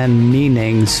 morals, and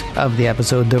meanings of the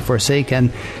episode The Forsaken,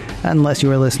 unless you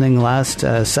were listening last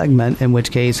segment, in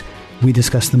which case we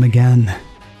discuss them again.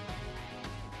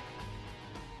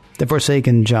 The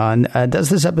Forsaken, John.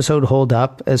 Does this episode hold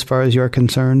up as far as you're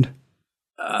concerned?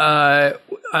 I'm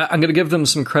going to give them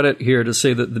some credit here to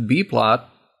say that the B plot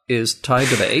is tied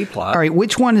to the A plot. All right,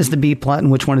 which one is the B plot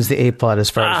and which one is the A plot as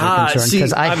far as you're concerned?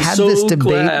 Because I had this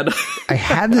debate. I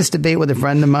had this debate with a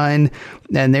friend of mine,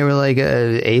 and they were like,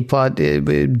 "A plot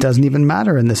it doesn't even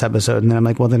matter in this episode." And then I'm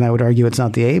like, "Well, then I would argue it's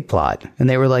not the A plot." And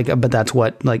they were like, "But that's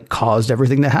what like caused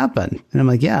everything to happen." And I'm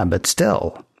like, "Yeah, but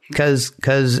still." Because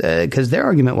their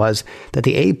argument was that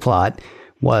the A plot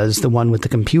was the one with the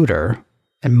computer,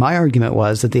 and my argument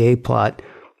was that the A plot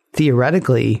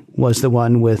theoretically was the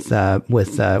one with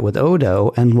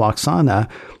Odo and Lwaxana.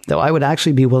 Though I would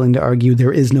actually be willing to argue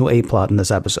there is no A plot in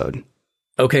this episode.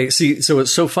 Okay, see, so it's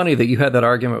so funny that you had that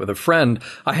argument with a friend.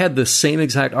 I had the same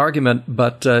exact argument,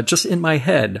 but just in my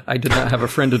head. I did not have a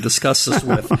friend to discuss this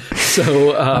with.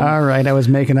 So, all right, I was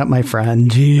making up my friend.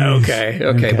 Jeez.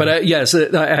 Okay. But yes,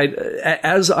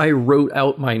 as I wrote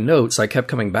out my notes, I kept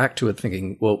coming back to it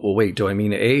thinking, well, wait, do I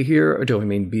mean A here or do I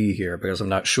mean B here? Because I'm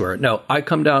not sure. No, I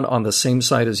come down on the same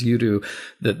side as you do,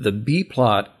 that the B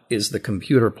plot is the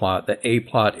computer plot. The A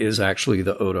plot is actually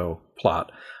the Odo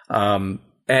plot.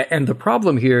 And the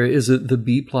problem here is that the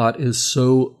B plot is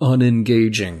so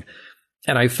unengaging.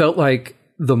 And I felt like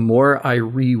the more I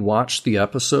rewatched the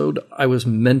episode, I was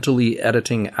mentally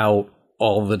editing out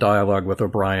all the dialogue with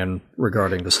O'Brien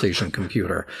regarding the station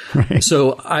computer. Right.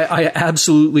 So I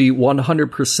absolutely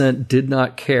 100% did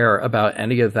not care about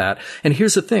any of that. And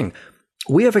here's the thing.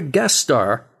 We have a guest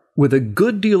star with a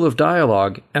good deal of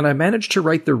dialogue, and I managed to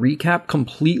write the recap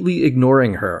completely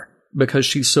ignoring her, because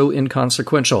she's so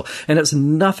inconsequential. And it's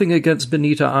nothing against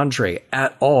Benita Andre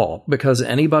at all, because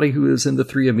anybody who is in the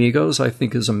Three Amigos, I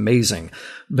think, is amazing.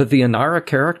 But the Inara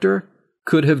character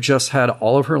could have just had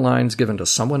all of her lines given to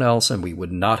someone else and we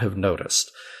would not have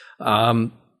noticed.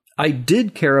 I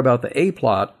did care about the A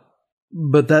plot,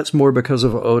 but that's more because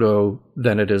of Odo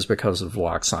than it is because of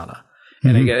Lwaxana. Mm-hmm.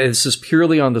 And again, it's just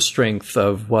purely on the strength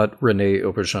of what Rene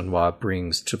Auberjonois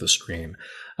brings to the screen.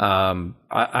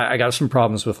 I got some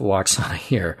problems with Lwaxana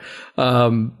here.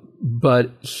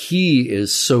 But he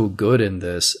is so good in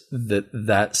this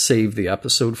that saved the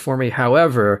episode for me.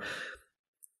 However,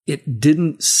 it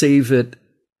didn't save it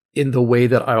in the way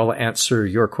that I'll answer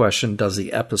your question, does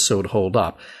the episode hold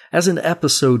up? As an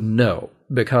episode, no,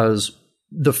 because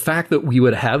the fact that we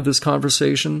would have this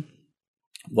conversation,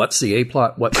 what's the A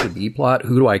plot, what's the B plot,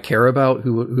 who do I care about,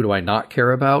 who do I not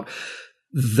care about,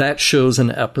 that shows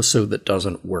an episode that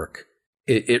doesn't work.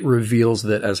 It reveals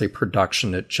that as a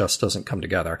production, it just doesn't come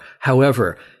together.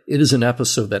 However, it is an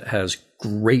episode that has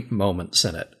great moments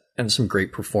in it and some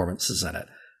great performances in it.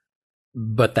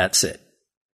 But that's it.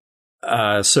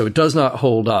 So it does not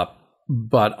hold up,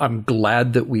 but I'm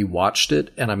glad that we watched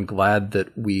it, and I'm glad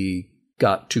that we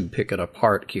got to pick it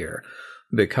apart here,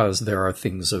 because there are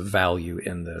things of value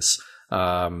in this.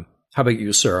 How about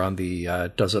you, sir, on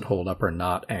the does it hold up or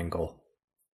not angle?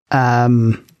 Let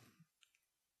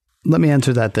me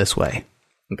answer that this way.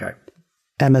 Okay.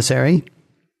 Emissary.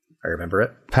 I remember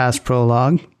it. Past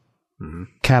prologue. Mm-hmm.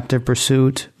 Captive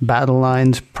pursuit. Battle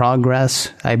lines.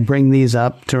 Progress. I bring these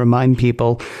up to remind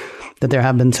people that there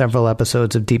have been several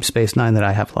episodes of Deep Space Nine that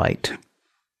I have liked.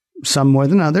 Some more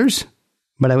than others,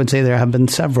 but I would say there have been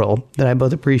several that I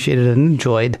both appreciated and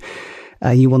enjoyed.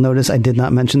 You will notice I did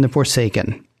not mention The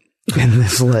Forsaken in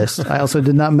this list. I also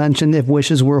did not mention If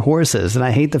Wishes Were Horses, and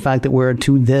I hate the fact that we're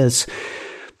to this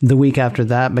the week after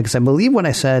that, because I believe what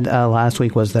I said last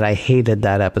week was that I hated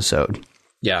that episode.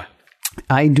 Yeah.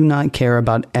 I do not care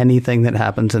about anything that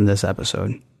happens in this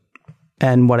episode.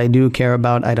 And what I do care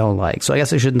about, I don't like. So I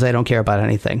guess I shouldn't say I don't care about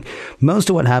anything. Most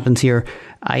of what happens here,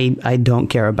 I don't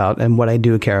care about. And what I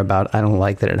do care about, I don't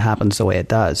like that it happens the way it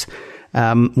does.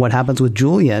 What happens with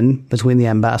Julian between the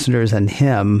ambassadors and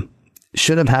him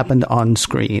should have happened on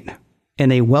screen.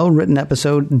 In a well-written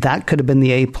episode, that could have been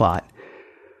the A plot.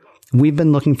 We've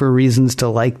been looking for reasons to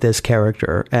like this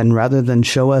character, and rather than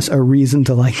show us a reason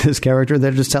to like this character,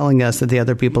 they're just telling us that the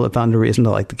other people have found a reason to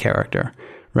like the character,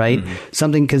 right? Mm-hmm.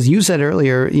 Something, because you said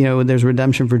earlier, there's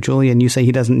redemption for Julian. You say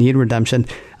he doesn't need redemption.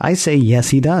 I say, yes,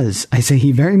 he does. I say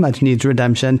he very much needs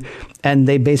redemption, and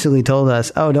they basically told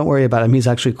us, oh, don't worry about him. He's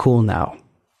actually cool now.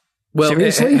 Well,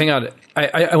 seriously? Hang on.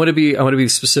 I want to be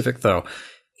specific though.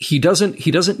 He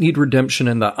doesn't need redemption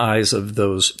in the eyes of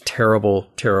those terrible,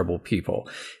 terrible people.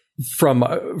 From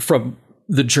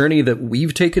the journey that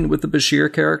we've taken with the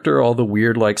Bashir character, all the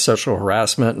weird like sexual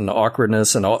harassment and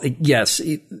awkwardness and all, yes,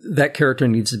 that character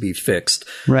needs to be fixed.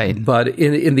 Right. But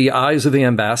in the eyes of the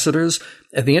ambassadors,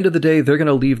 at the end of the day, they're going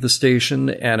to leave the station.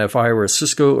 And if I were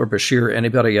Sisko or Bashir or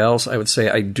anybody else, I would say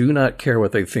I do not care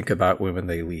what they think about when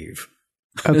they leave.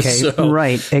 Okay, so,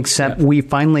 right. Except we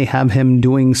finally have him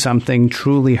doing something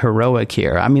truly heroic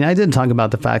here. I mean, I did talk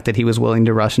about the fact that he was willing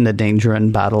to rush into danger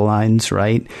and battle lines,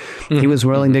 right? Mm-hmm. He was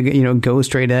willing to, go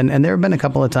straight in. And there have been a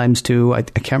couple of times, too, I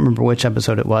can't remember which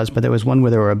episode it was, but there was one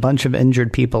where there were a bunch of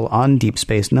injured people on Deep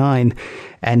Space Nine,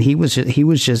 and he was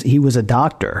a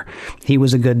doctor. He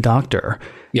was a good doctor.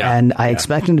 Yeah, and I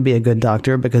expect him to be a good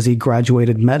doctor because he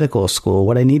graduated medical school.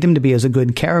 What I need him to be is a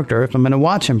good character if I'm going to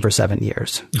watch him for 7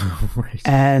 years. Right.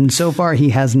 And so far, he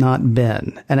has not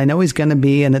been. And I know he's going to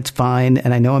be, and it's fine.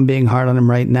 And I know I'm being hard on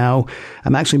him right now.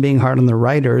 I'm actually being hard on the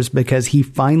writers because he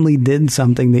finally did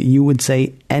something that you would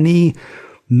say any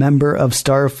member of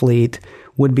Starfleet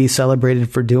would be celebrated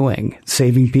for doing,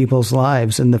 saving people's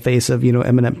lives in the face of,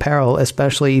 imminent peril,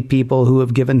 especially people who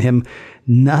have given him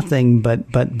nothing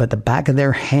but the back of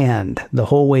their hand the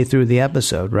whole way through the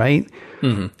episode, right?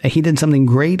 Mm-hmm. He did something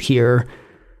great here,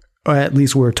 or at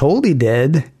least we're told he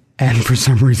did. And for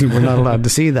some reason, we're not allowed to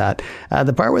see that.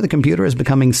 The part where the computer is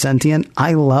becoming sentient,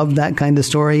 I love that kind of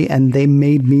story, and they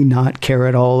made me not care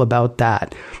at all about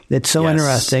that. It's so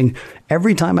interesting.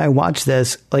 Every time I watch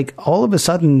this, like all of a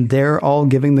sudden, they're all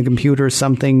giving the computer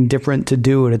something different to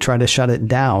do to try to shut it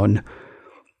down.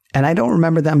 And I don't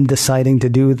remember them deciding to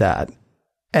do that.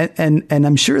 And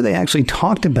I'm sure they actually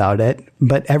talked about it,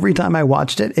 but every time I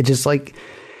watched it, it just like,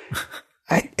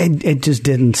 it just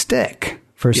didn't stick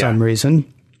for some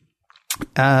reason.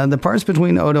 The parts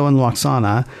between Odo and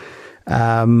Lwaxana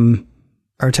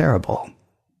are terrible.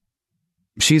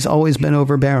 She's always been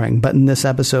overbearing, but in this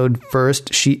episode,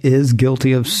 first, she is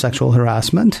guilty of sexual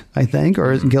harassment, I think,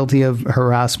 or guilty of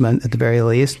harassment at the very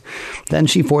least. Then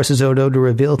she forces Odo to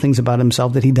reveal things about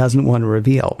himself that he doesn't want to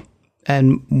reveal.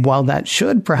 And while that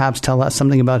should perhaps tell us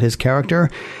something about his character,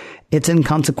 it's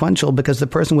inconsequential because the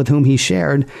person with whom he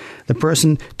shared, the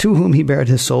person to whom he bared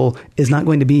his soul, is not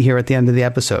going to be here at the end of the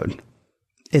episode.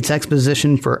 It's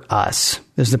exposition for us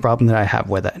is the problem that I have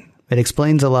with it. It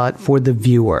explains a lot for the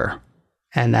viewer.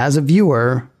 And as a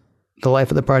viewer, the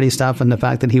life of the party stuff and the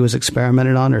fact that he was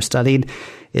experimented on or studied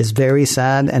is very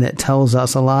sad, and it tells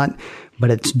us a lot, but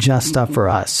it's just stuff for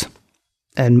us.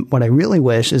 And what I really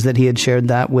wish is that he had shared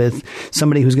that with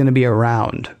somebody who's going to be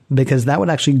around, because that would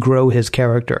actually grow his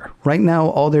character. Right now,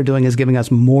 all they're doing is giving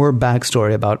us more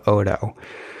backstory about Odo.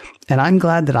 And I'm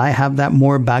glad that I have that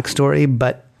more backstory,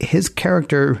 but his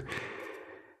character,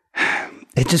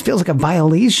 it just feels like a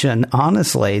violation,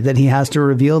 honestly, that he has to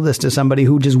reveal this to somebody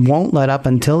who just won't let up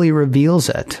until he reveals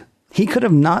it. He could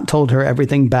have not told her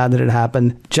everything bad that had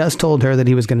happened, just told her that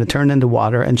he was going to turn into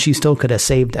water, and she still could have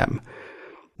saved him.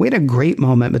 We had a great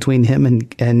moment between him and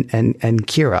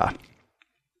Kira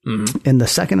in the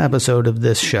second episode of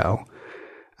this show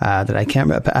that I can't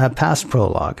remember, past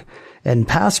prologue. In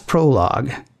past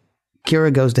prologue,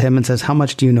 Kira goes to him and says, "How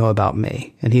much do you know about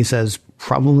me?" And he says,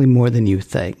 "Probably more than you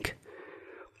think."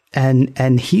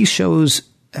 And he shows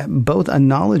both a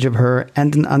knowledge of her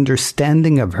and an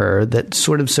understanding of her that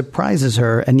sort of surprises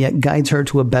her and yet guides her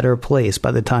to a better place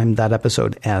by the time that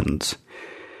episode ends.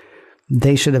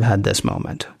 They should have had this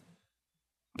moment.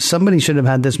 Somebody should have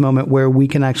had this moment where we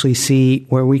can actually see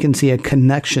a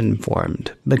connection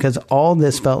formed, because all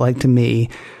this felt like to me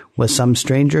was some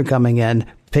stranger coming in,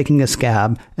 picking a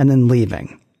scab, and then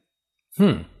leaving.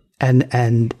 And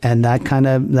that kind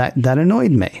of, that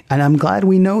annoyed me. And I'm glad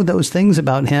we know those things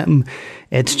about him.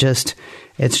 It's just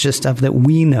stuff that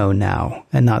we know now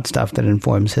and not stuff that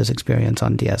informs his experience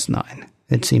on DS9.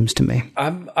 It seems to me.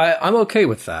 I'm okay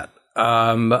with that.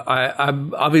 I'm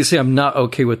not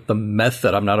okay with the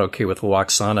method. I'm not okay with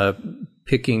Lwaxana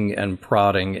picking and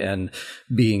prodding and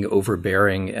being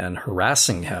overbearing and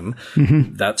harassing him.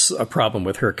 Mm-hmm. That's a problem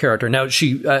with her character. Now,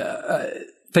 she,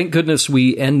 thank goodness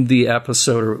we end the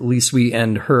episode, or at least we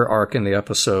end her arc in the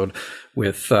episode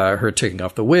with her taking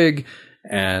off the wig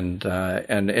and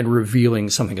revealing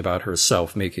something about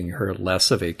herself, making her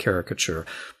less of a caricature.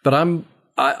 But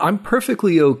I'm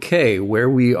perfectly okay where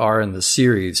we are in the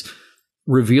series,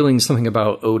 revealing something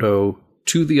about Odo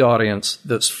to the audience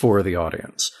that's for the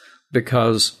audience,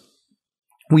 because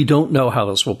we don't know how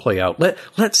this will play out.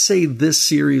 Let's say this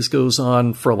series goes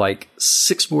on for like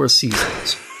 6 more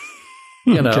seasons.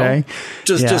 You know, okay.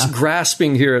 just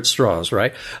grasping here at straws,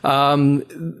 right?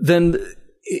 Then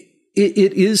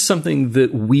it is something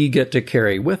that we get to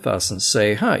carry with us and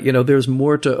say, there's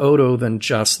more to Odo than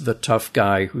just the tough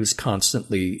guy who's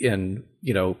constantly in,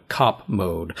 cop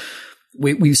mode.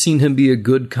 We've seen him be a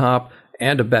good cop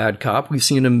and a bad cop. We've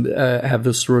seen him have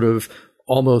this sort of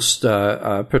almost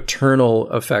paternal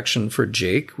affection for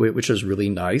Jake, which is really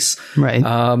nice. Right.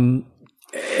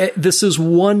 This is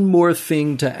one more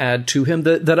thing to add to him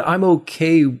that I'm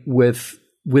okay with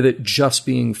it just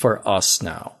being for us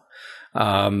now.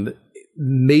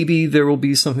 Maybe there will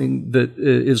be something that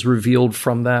is revealed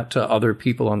from that to other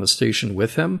people on the station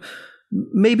with him.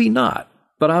 Maybe not,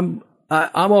 but I'm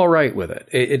all right with it.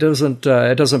 It doesn't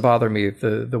bother me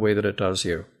the way that it does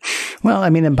you. Well, I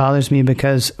mean, it bothers me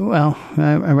because, I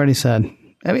already said.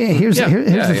 I mean, here's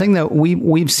the thing though.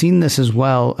 We've seen this as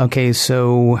well. Okay,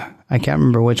 so I can't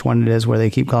remember which one it is where they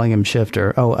keep calling him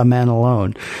Shifter. Oh, A Man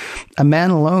Alone. A Man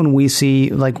Alone, we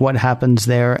see like what happens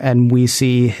there, and we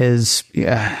see his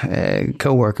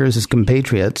co-workers, his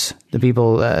compatriots, the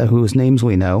people whose names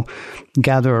we know,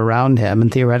 gather around him,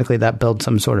 and theoretically that builds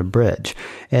some sort of bridge.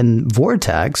 In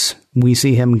Vortex, We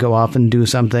see him go off and do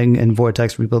something in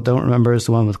Vortex people don't remember is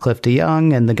the one with Cliff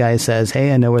DeYoung. And the guy says,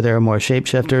 hey, I know where there are more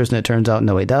shapeshifters. And it turns out,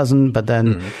 no, he doesn't. But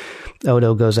then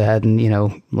Odo goes ahead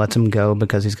and, lets him go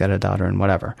because he's got a daughter and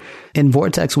whatever. In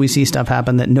Vortex, we see stuff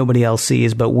happen that nobody else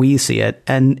sees, but we see it.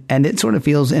 And it sort of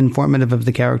feels informative of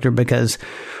the character because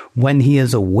when he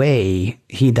is away,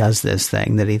 he does this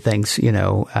thing that he thinks,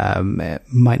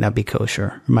 might not be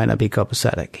kosher, might not be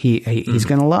copacetic. He's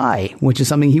going to lie, which is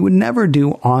something he would never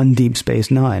do on Deep Space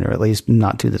Nine, or at least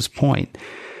not to this point.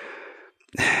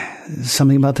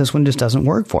 Something about this one just doesn't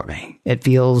work for me. It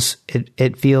feels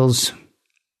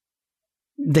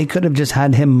they could have just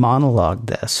had him monologue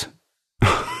this.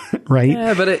 Right?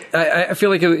 Yeah, but I feel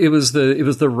like it was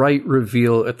the right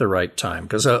reveal at the right time,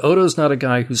 because Odo's not a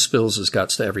guy who spills his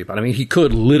guts to everybody. I mean, he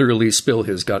could literally spill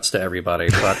his guts to everybody,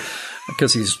 but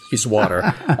because he's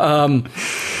water.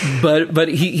 But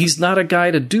he's not a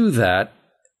guy to do that.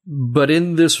 But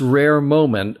in this rare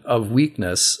moment of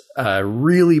weakness,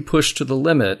 really pushed to the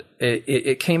limit,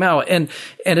 it came out, and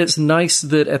it's nice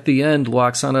that at the end,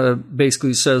 Lwaxana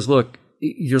basically says, "Look,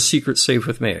 your secret's safe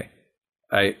with me.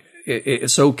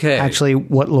 It's okay." Actually,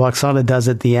 what Lwaxana does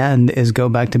at the end is go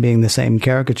back to being the same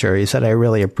caricature. He said, I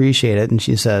really appreciate it. And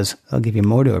she says, I'll give you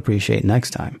more to appreciate next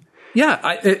time.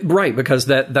 Yeah, right, because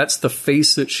that's the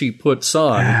face that she puts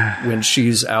on when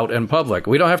she's out in public.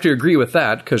 We don't have to agree with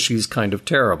that because she's kind of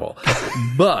terrible.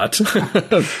 but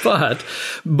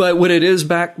when it is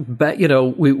back,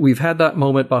 we've had that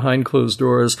moment behind closed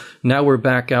doors. Now we're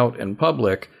back out in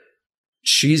public.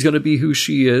 She's going to be who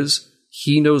she is.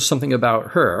 He knows something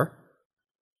about her,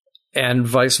 and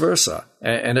vice versa.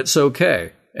 And it's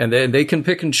okay. And then they can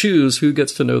pick and choose who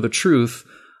gets to know the truth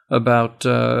about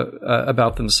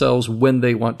themselves when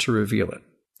they want to reveal it.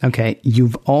 Okay,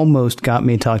 you've almost got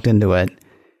me talked into it.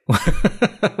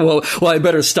 well, I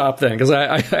better stop then, because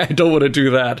I don't want to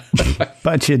do that.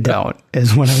 But you don't,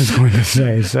 is what I was going to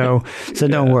say. So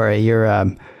don't worry.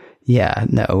 You're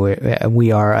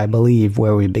we are, I believe,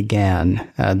 where we began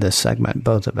this segment,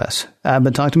 both of us.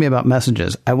 But talk to me about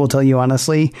messages. I will tell you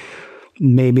honestly,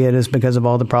 maybe it is because of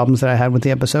all the problems that I had with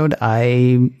the episode.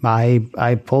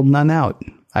 I pulled none out.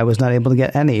 I was not able to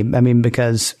get any.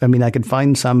 I could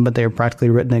find some, but they were practically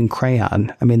written in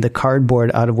crayon. I mean, the cardboard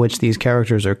out of which these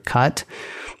characters are cut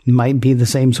might be the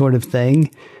same sort of thing.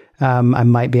 I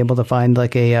might be able to find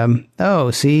like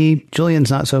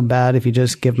Julian's not so bad if you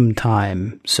just give him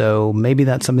time. So maybe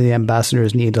that's something the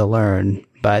ambassadors need to learn.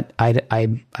 But I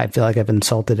feel like I've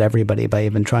insulted everybody by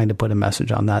even trying to put a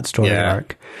message on that story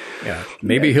arc. Yeah.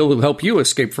 Maybe he'll help you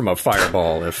escape from a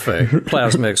fireball if a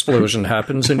plasma explosion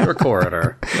happens in your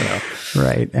corridor.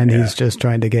 Right. And he's just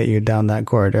trying to get you down that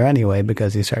corridor anyway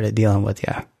because he started dealing with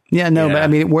you. Yeah, no,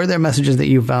 but were there messages that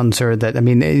you found, sir, that,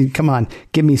 come on,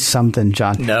 give me something,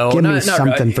 John. No, give me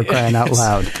something for crying out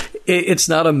loud. It's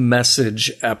not a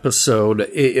message episode.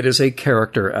 It is a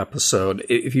character episode.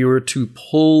 If you were to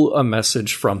pull a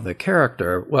message from the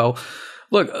character, well,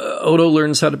 look, Odo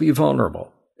learns how to be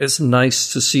vulnerable. It's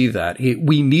nice to see that.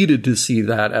 We needed to see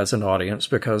that as an audience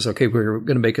because, we're going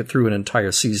to make it through an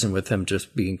entire season with him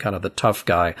just being kind of the tough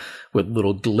guy with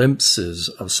little glimpses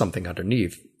of something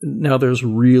underneath. Now there's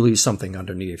really something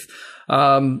underneath.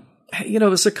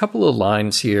 There's a couple of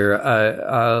lines here.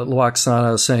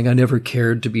 Lwaxana saying, I never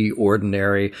cared to be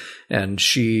ordinary. And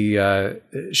she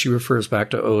refers back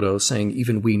to Odo saying,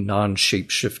 even we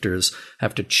non-shapeshifters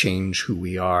have to change who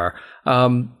we are.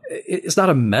 It's not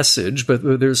a message, but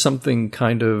there's something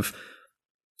kind of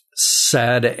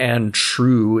sad and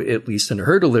true, at least in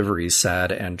her delivery,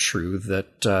 sad and true,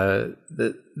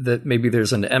 that maybe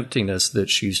there's an emptiness that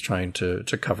she's trying to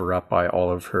cover up by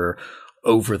all of her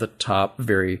over the top,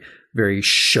 very, very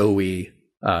showy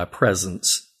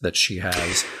presence that she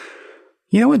has.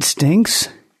 You know what stinks?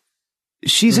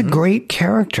 She's a great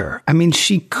character. I mean,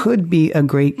 she could be a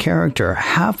great character.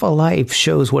 Half a Life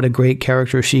shows what a great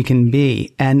character she can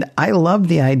be. And I love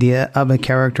the idea of a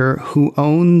character who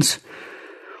owns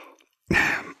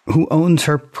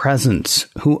her presence,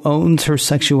 who owns her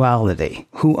sexuality,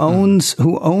 who owns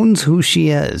who she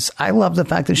is. I love the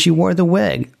fact that she wore the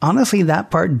wig. Honestly,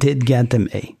 that part did get to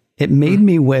me. It made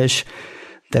me wish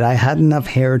that I had enough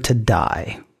hair to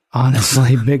dye.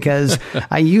 Honestly, because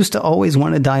I used to always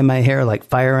want to dye my hair like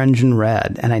fire engine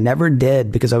red, and I never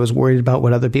did because I was worried about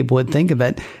what other people would think of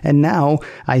it. And now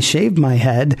I shaved my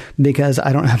head because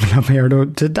I don't have enough hair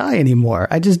to dye anymore.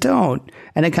 I just don't.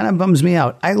 And it kind of bums me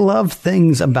out. I love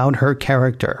things about her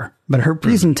character, but her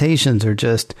presentations are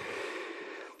just,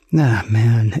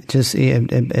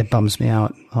 it bums me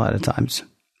out a lot of times.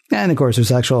 And of course, there's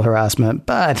sexual harassment,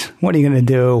 but what are you going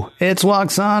to do? It's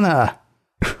Lwaxana.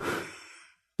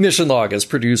 Mission Log is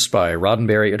produced by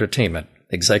Roddenberry Entertainment.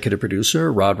 Executive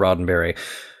producer, Rod Roddenberry.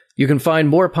 You can find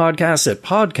more podcasts at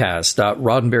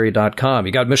podcast.roddenberry.com.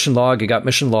 You got Mission Log, you got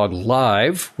Mission Log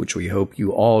Live, which we hope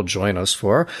you all join us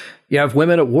for. You have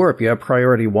Women at Warp, you have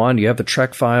Priority One, you have the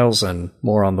Trek Files, and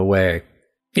more on the way.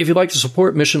 If you'd like to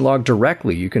support Mission Log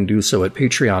directly, you can do so at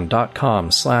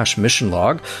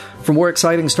patreon.com/missionlog. For more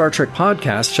exciting Star Trek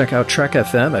podcasts, check out Trek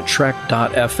FM at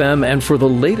trek.fm. And for the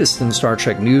latest in Star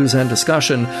Trek news and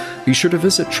discussion, be sure to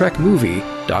visit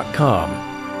trekmovie.com.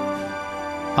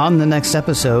 On the next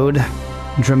episode,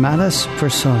 Dramatis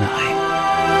Personae.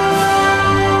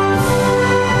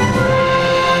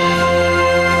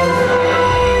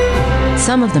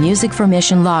 Some of the music for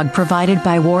Mission Log provided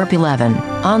by Warp 11,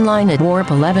 online at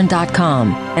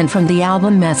warp11.com, and from the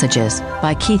album Messages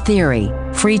by Key Theory,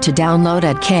 free to download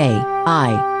at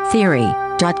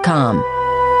kitheory.com.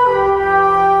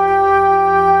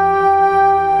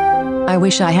 I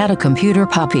wish I had a computer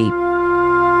puppy.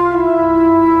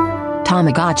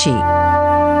 Tamagotchi.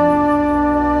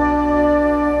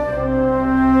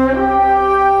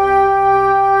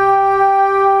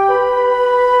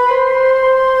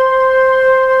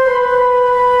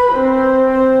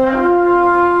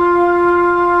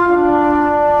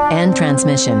 End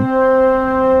transmission.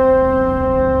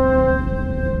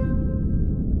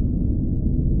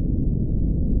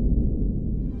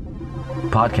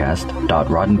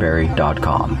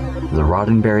 Podcast.roddenberry.com, the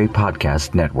Roddenberry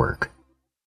Podcast Network.